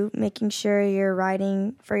to making sure you're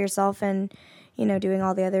writing for yourself and, you know, doing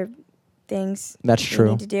all the other things That's you true.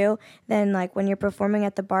 need to do, then like when you're performing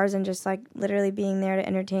at the bars and just like literally being there to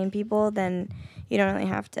entertain people, then you don't really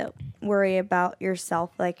have to worry about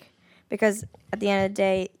yourself, like, because at the end of the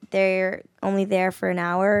day, they're only there for an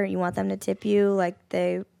hour. You want them to tip you, like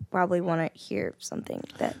they probably want to hear something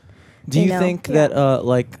that. Do you know, think yeah. that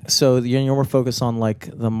like so you're more focused on like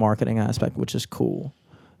the marketing aspect, which is cool.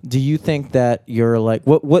 Do you think that you're like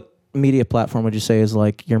what media platform would you say is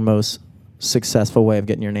like your most successful way of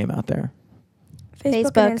getting your name out there?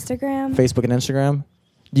 Facebook and Instagram. Facebook and Instagram?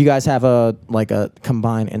 Do you guys have a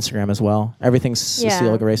combined Instagram as well? Everything's Yeah.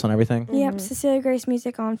 Cecilia Grace on everything? Yep, Mhm. Cecilia Grace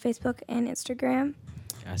Music on Facebook and Instagram.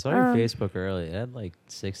 I saw your Um, Facebook earlier. It had like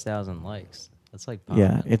 6,000 likes. That's like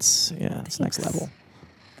Yeah, popping. it's next Thanks. level.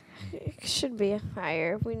 It should be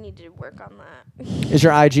higher. We need to work on that. Is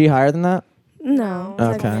your IG higher than that? No,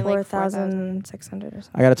 No, it's Okay. like only 4,600 or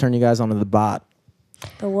something. I got to turn you guys onto the bot.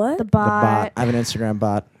 The what? The The bot. bot. I have an Instagram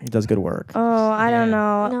bot. He does good work. Oh, I don't Yeah.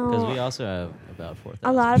 know. Because No. we also have about 4,000.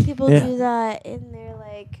 A lot of people Yeah. do that, and they're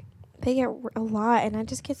like, they get a lot, and I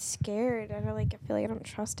just get scared. I don't like. I feel like I don't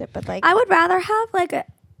trust it, but like, I would rather have like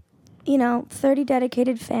 30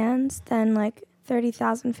 dedicated fans than like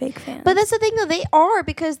 30,000 fake fans. but that's the thing though. They are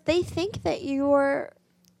because they think that you're.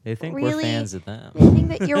 They think really- we're fans of them. They think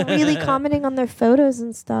that you're really commenting on their photos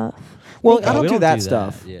and stuff. Well, Oh, I don't we do don't that do that,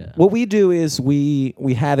 stuff. yeah. What we do is we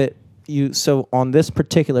have it. So on this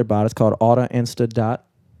particular bot, it's called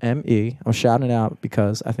autoinsta.me. I'm shouting it out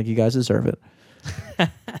because I think you guys deserve it. You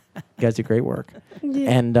guys do great work,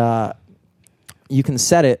 and you can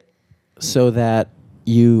set it so that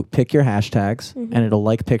you pick your hashtags, Mhm. and it'll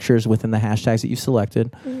like pictures within the hashtags that you selected,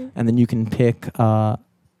 and then you can pick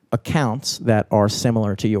accounts that are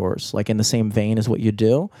similar to yours, like in the same vein as what you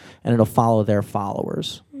do, and it'll follow their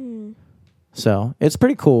followers. So it's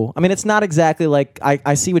pretty cool. I mean, it's not exactly like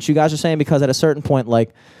I see what you guys are saying, because at a certain point, like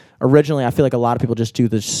originally, I feel like a lot of people just do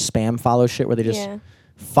the spam follow shit where they just Yeah.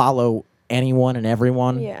 follow anyone and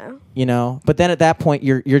everyone. Yeah. You know, but then at that point,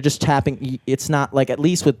 you're just tapping. It's not like, at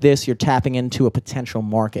least with this, you're tapping into a potential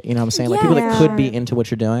market. You know what I'm saying? Like people that Yeah. could be into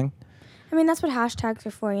what you're doing. I mean, that's what hashtags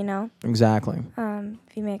are for, you know. Exactly.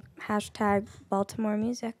 If you make hashtag Baltimore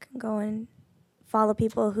music, go and follow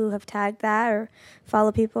people who have tagged that, or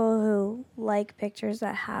follow people who like pictures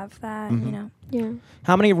that have that, Mm-hmm. you know. Yeah.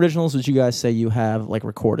 How many originals would you guys say you have like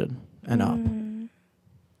recorded and up?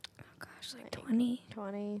 Oh gosh, like 20.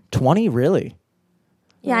 20. 20, really?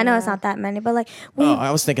 Yeah, I know it's Yeah. not that many, but like we. Oh,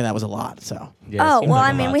 I was thinking that was a lot. So Yeah, it Oh, seems well, like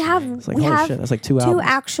I a mean, lot we to have me. it's like, we holy have shit, that's like two two albums.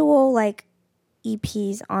 actual like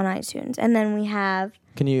EPs on iTunes, and then we have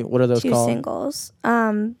What are those two called? singles.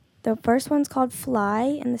 The first one's called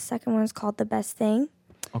Fly, and the second one's called The Best Thing.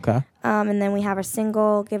 Okay. And then we have a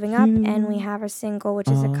single, Giving Up, and we have a single which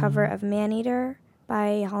is a cover of Man Eater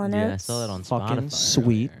by Hall & Oates. Yeah, I saw that on Fucking Spotify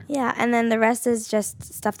sweet. earlier. Yeah, and then the rest is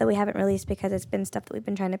just stuff that we haven't released because it's been stuff that we've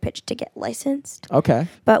been trying to pitch to get licensed. Okay.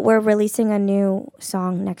 But we're releasing a new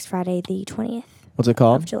song next Friday, the 20th What's it of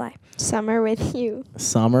called? July. Summer with you.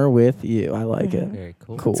 Summer with You. I like it. Very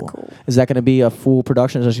cool. Cool. It's cool. Is that going to be a full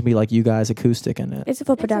production, or is it going to be like you guys acoustic in it? It's a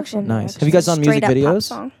full production. Nice. Have you guys done music Straight up pop videos?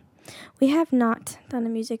 song. We have not done a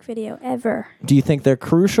music video ever. Do you think they're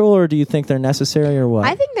crucial, or do you think they're necessary, or what?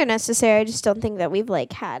 I think they're necessary. I just don't think that we've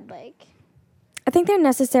like had like. I think they're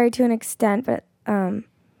necessary to an extent, but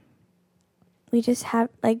we just have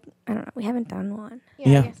like I don't know. We haven't done one.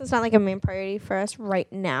 Yeah. I guess it's not like a main priority for us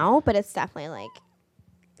right now, but it's definitely like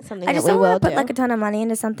something I that just we don't will want to do. put like a ton of money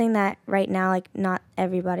into something that right now like not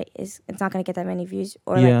everybody is. It's not going to get that many views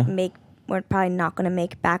or Yeah. like we're probably not going to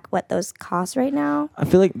make back what those cost right now. I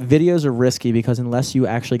feel like videos are risky because unless you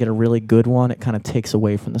actually get a really good one, it kind of takes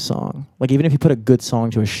away from the song. Like even if you put a good song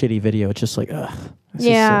to a shitty video, it's just like, ugh, this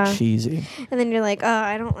Yeah. is so cheesy. And then you're like, oh,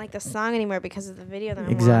 I don't like the song anymore because of the video that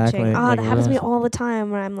I'm Exactly. watching. Oh, Like, that happens to me ugh. all the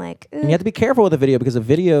time where I'm like, And you have to be careful with a video because a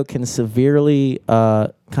video can severely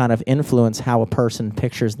kind of influence how a person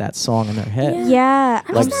pictures that song in their head. yeah,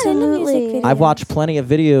 I'm not into music absolutely. videos. I've watched plenty of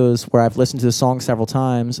videos where I've listened to the song several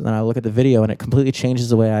times, and then I look at the video, and it completely changes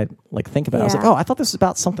the way I like think about it. I was like, Yeah. oh, I thought this was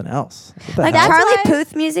about something else. What the Like hell? That's Charlie why-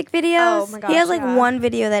 Puth music videos. Oh my He has gosh, like yeah. one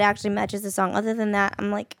video that actually matches the song. Other than that, I'm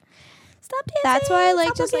like, stop dancing. That's why I like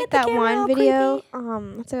stop just looking like at the that camera, all one video.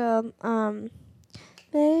 creepy. What's it called?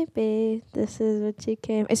 Baby, this is what you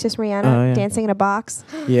came. It's just Rihanna Oh, yeah. dancing in a box.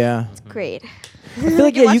 Yeah. It's great. I feel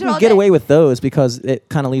like can yeah, watch you it can all get day. away with those because it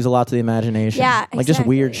kind of leaves a lot to the imagination. Yeah, like just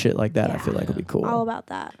weird exactly. shit like that. I Yeah. feel like would be cool. All about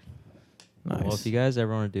that. Nice. Well, if you guys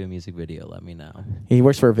ever want to do a music video, let me know. He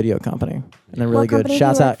works for a video company, and they're What really good. company do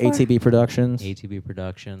Shouts you out work for? ATB Productions. ATB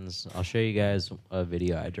Productions. I'll show you guys a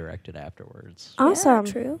video I directed afterwards. Awesome.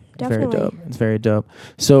 Yeah, true. It's very Definitely. dope. It's very dope.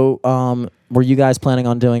 So, were you guys planning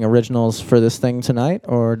on doing originals for this thing tonight,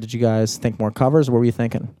 or did you guys think more covers? What were you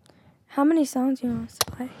thinking? How many songs do you want us to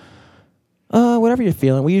play? Whatever you're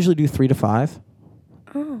feeling. We usually do 3 to 5.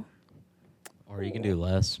 Oh, Or you can do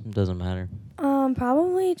less. It doesn't matter.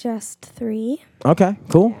 probably just 3. Okay,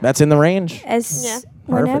 cool. That's in the range. As Yeah.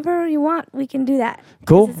 whenever you want, we can do that. 'Cause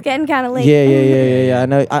Cool. It's getting kind of late. Yeah. I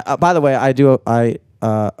know. By the way, I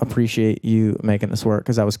appreciate you making this work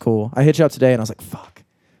because that was cool. I hit you up today and I was like, fuck.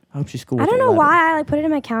 I hope she's cool. I with don't know 11. why I like put it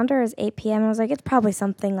in my calendar as 8 p.m. and I was like, it's probably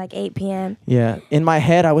something like 8 p.m. Yeah. In my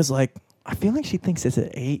head, I was like, I feel like she thinks it's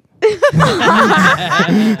at 8. It's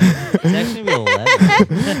actually be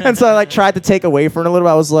 11. And so I like tried to take away from it a little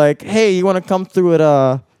bit. I was like, hey, you want to come through at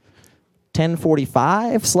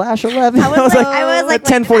 10:45/11? I was like,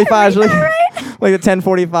 10:45. wait, did I Like at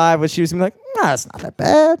 10:45, but she was like, nah, it's not that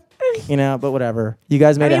bad. You know, but whatever. You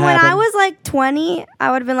guys made I mean, it when happen. I was like 20,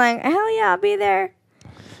 I would have been like, hell yeah, I'll be there.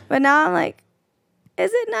 But now I'm like,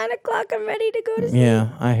 is it 9 o'clock? I'm ready to go to sleep. Yeah,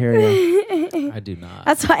 I hear you. I do not.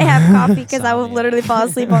 That's why I have coffee because I will Insomnia. literally fall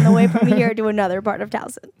asleep on the way from here to another part of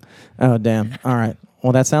Towson. Oh, damn. All right.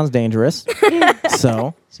 Well, that sounds dangerous.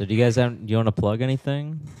 So, So do you guys have? Do you want to plug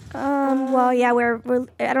anything? Well, yeah, we're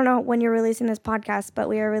I don't know when you're releasing this podcast, but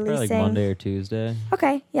we are Probably releasing. like Monday or Tuesday.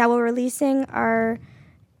 Okay, yeah, we're releasing our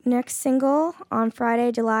next single on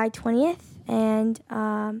Friday, July 20th, and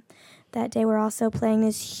that day we're also playing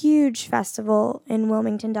this huge festival in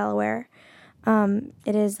Wilmington, Delaware.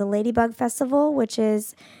 It is the Ladybug Festival, which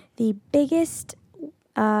is the biggest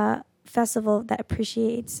festival that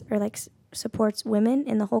appreciates or like supports women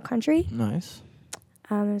in the whole country. nice.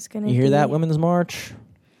 It's gonna. You hear be that, Women's March?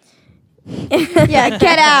 Yeah,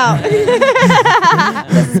 get out.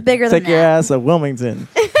 This is bigger than Take your that. ass to Wilmington.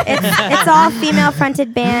 It's all female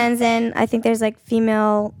fronted bands, and I think there's like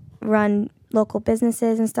female run local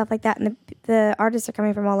businesses and stuff like that, and the artists are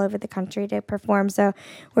coming from all over the country to perform. So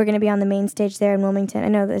we're going to be on the main stage there in Wilmington. I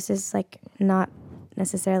know this is like not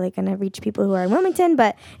necessarily going to reach people who are in Wilmington,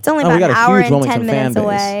 but it's only Oh, we about got an a hour huge and Wilmington 10 fan minutes base.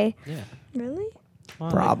 away. Yeah. Really? Well,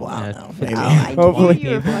 Probably. I yeah. don't know. Maybe. Oh, I Hopefully. knew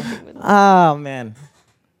you were fucking with me. Oh, man.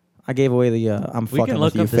 I gave away the I'm We fucking can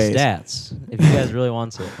look with you up the face. stats if you guys really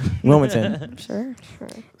want to. Wilmington. Sure. Sure.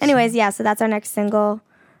 Anyways, yeah, so that's our next single.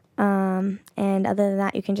 And other than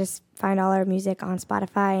that, you can just find all our music on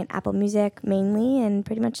Spotify and Apple Music mainly, and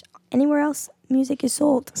pretty much anywhere else music is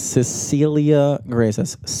sold. Cecilia Grace.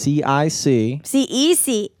 That's CIC.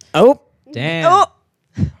 CEC. Oh. Damn. Oh.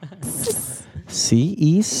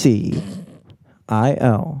 CECILIA.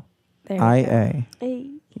 There we go. Hey.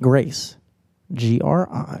 Grace. GRI.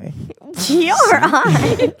 G-R-I.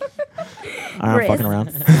 I'm Grace. fucking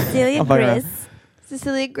around. Cecilia I'm fucking around. Gris.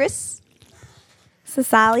 Cecilia Gris.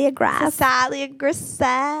 Cecilia Grass. Cecilia Gris.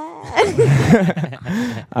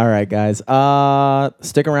 All right, guys.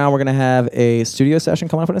 Stick around. We're going to have a studio session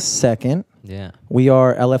coming up in a second. Yeah. We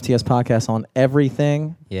are LFTS Podcast on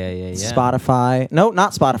everything. Yeah. Spotify. No,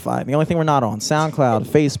 not Spotify. The only thing we're not on. SoundCloud,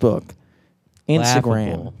 Facebook, Instagram,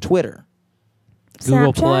 Laughable. Twitter,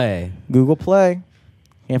 Google Snapchat? Play, Google Play.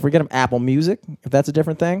 Can't forget them. Apple Music, if that's a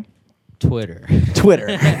different thing. Twitter,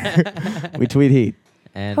 Twitter. We tweet heat.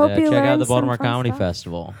 And Hope you check out learned the some Baltimore fun Comedy stuff.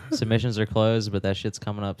 Festival. Submissions are closed, but that shit's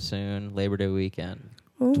coming up soon. Labor Day weekend.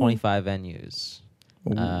 Ooh. 25 venues.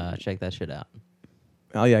 Check that shit out.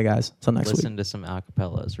 Oh yeah, guys. Till next week. Listen to some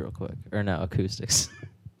acapellas real quick. Or no, acoustics.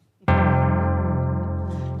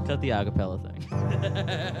 Cut the acapella thing.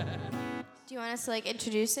 Do you want us to like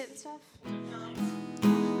introduce it and stuff?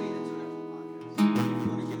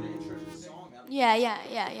 Yeah.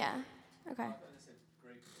 Okay.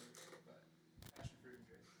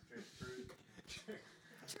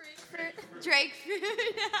 Drake fruit.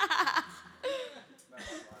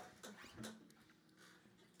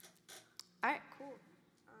 All right, cool.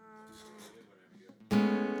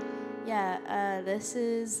 Yeah, this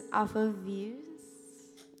is off of Views.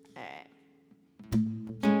 All right.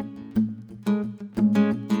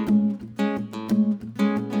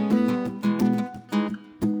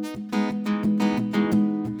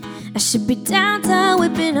 I should be downtown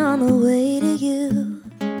whipping on the way to you.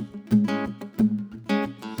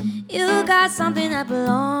 You got something that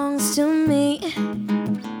belongs to me.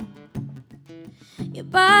 Your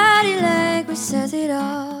body language says it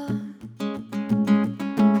all.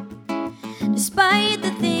 Despite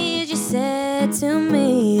the things you said to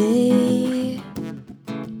me,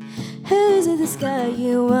 who's in the sky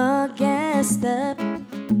you are gassed up,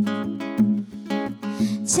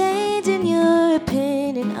 changing your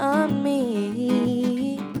opinion on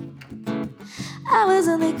me. I was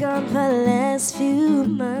only gone for the last few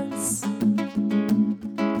months,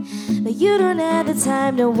 but you don't have the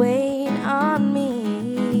time to wait on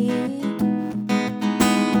me.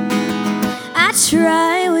 I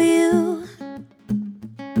try with you.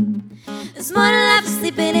 There's more to life than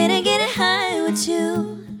sleeping in and getting high with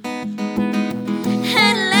you.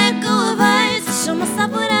 Had to let go of eyes to show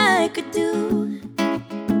myself what I could do.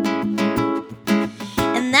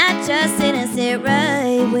 And that just didn't sit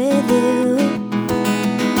right with you.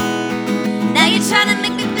 Now you're trying to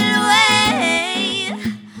make me feel away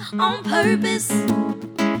on purpose.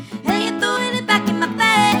 And you're throwing it back in my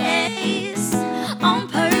face on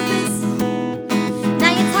purpose.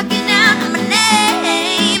 Now you're talking out my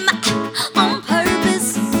name on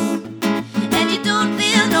purpose. And you don't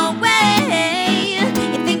feel no way.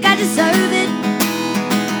 You think I deserve it.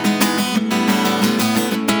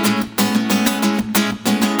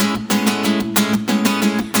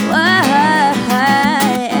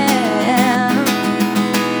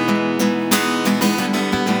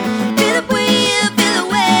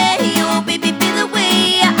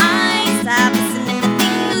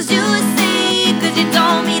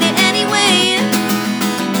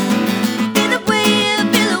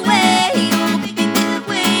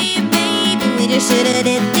 Should've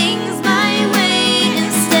did things my way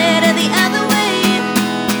instead of the other way.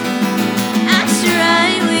 I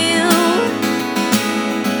try with you.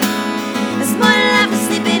 There's more to life than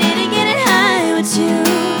sleeping in and getting high with you.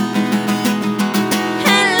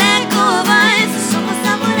 Had to let go of eyes to show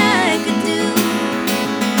myself what I could do.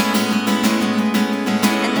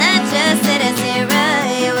 And that just didn't sit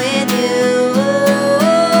right with you.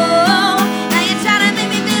 Now you're trying to make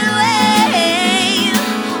me feel away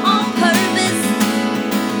on purpose.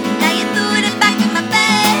 Now you threw it back in my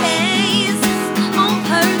face on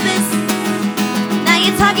purpose. Now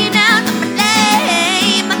you're talking out my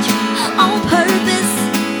name on purpose.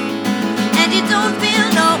 And you don't feel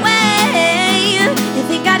no way. You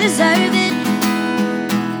think I deserve it.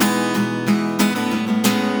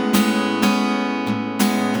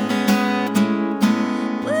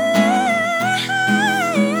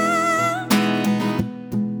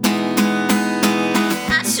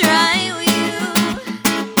 I try with you.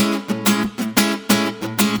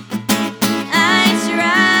 I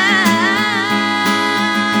tried.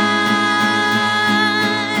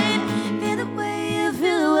 Feel the way,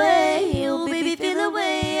 feel the way, oh baby, feel the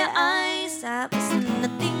way. I stop listening to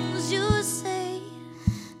things you say,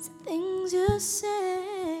 to things you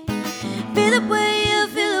say. Feel the way,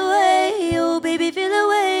 feel the way, oh baby, feel the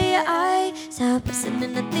way. I stop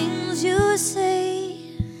listening to things you say,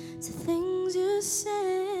 to things you say.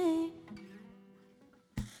 You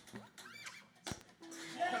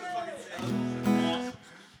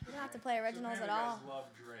don't have to play originals at all. Love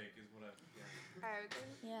Drake is what I've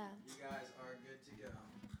Yeah. You guys are good to go.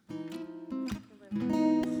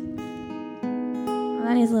 Well,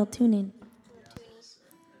 that needs a little tuning.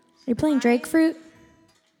 Are you playing Drake Fruit,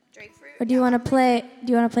 Drake fruit. or do you want to play?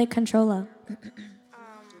 Do you want to play Controlla?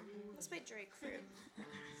 Let's play Drake fruit.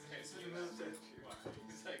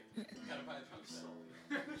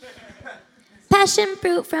 Passion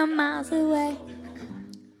fruit from miles away.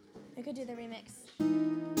 We could do the remix. Do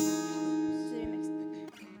the remix.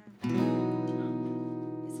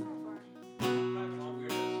 It's not far.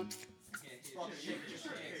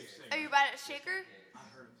 Shaker?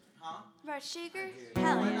 Brad Shaker?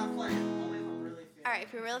 Hell yeah. Alright,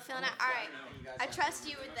 if you're really feeling it, alright. I trust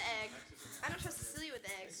you with the egg. I don't trust Cecilia with the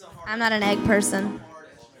egg. I'm not an egg person.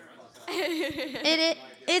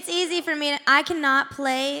 It's easy for me. I cannot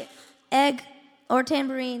play egg or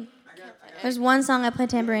tambourine. There's one song I play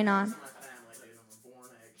tambourine on.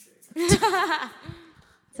 It's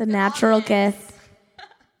a natural gift.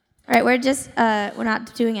 All right, we're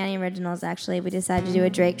not doing any originals, actually. We decided to do a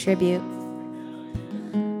Drake tribute.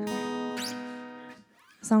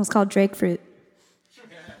 The song's called Drake Fruit.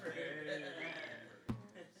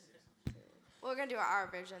 We're gonna do our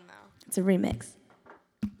version though. It's a remix.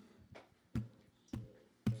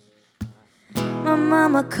 My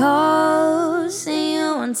mama calls, see you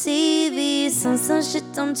on TV, some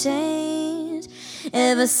shit don't change.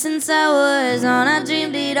 Ever since I was on, I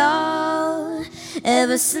dreamed it all.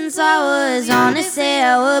 Ever since I was on, they say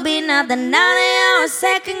I will be nothing. Now they all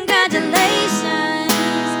say congratulations.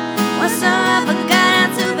 Once I forgot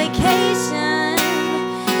out to vacation,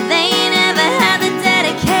 they ain't ever had the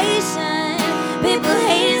dedication. People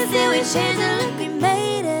hate it, say we changed it, look we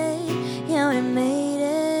made it. Yeah, we made it.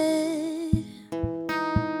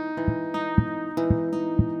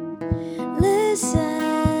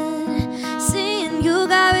 Listen, seeing you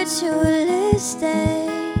got ritualistic,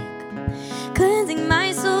 cleansing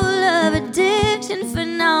my soul of addiction for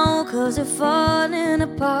now, 'cause we're falling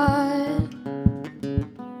apart.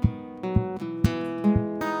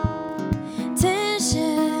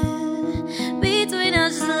 Tension between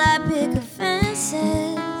us just like picket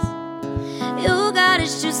fences. You got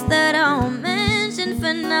issues that I won't mention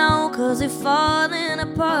for now, 'cause we're falling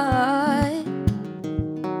apart.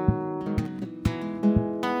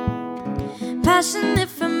 Passionate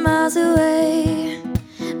from miles away,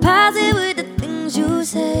 positive with the things you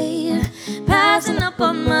say, passing up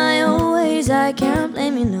on my own ways. I can't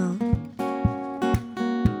blame you, no,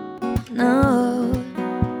 no.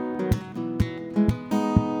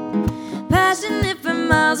 Passionate from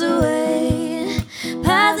miles away,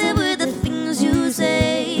 positive with the things you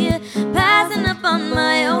say, passing up on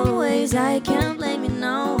my own ways. I can't blame you,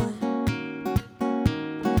 no,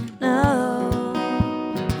 no.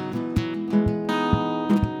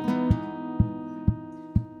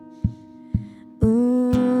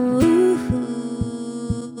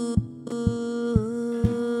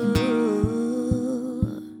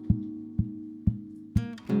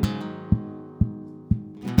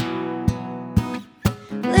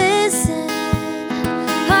 Listen,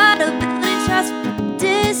 hard to build trust from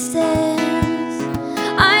distance.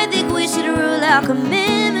 I think we should rule out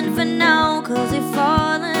commitment for now, 'cause we're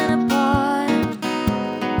falling apart.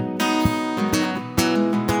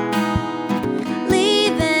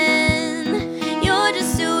 Leaving, you're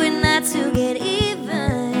just doing that to get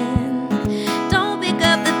even. Don't pick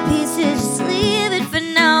up the pieces, just leave it for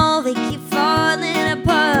now. They keep falling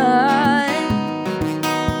apart.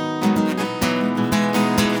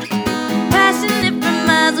 Passionate from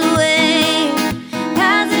miles away,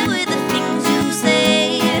 passing with the things you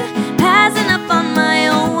say, passing up on my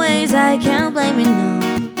own ways. I can't blame you, no,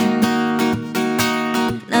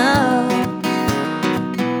 no.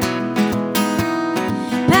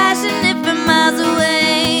 Passionate from miles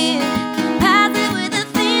away, passing with the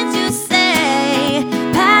things you say,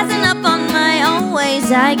 passing up on my own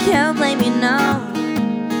ways. I can't blame you, no.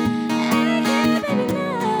 I can't blame you, no.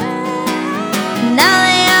 Now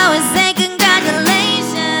they always say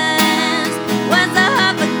congratulations. Once I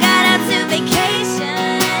forgot out to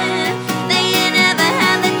vacation, they ain't never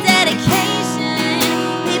had the dedication.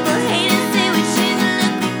 People hate it, say we changed it,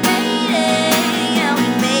 look we made it. Yeah, we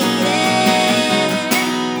made it.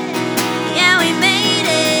 Yeah, we made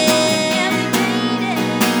it.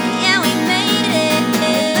 Yeah, we made it.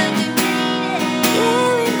 Yeah,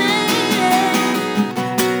 we made it.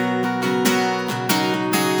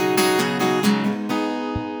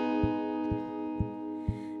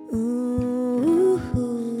 Ooh,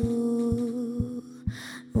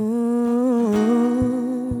 ooh.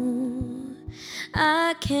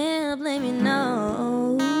 I can't blame you, no.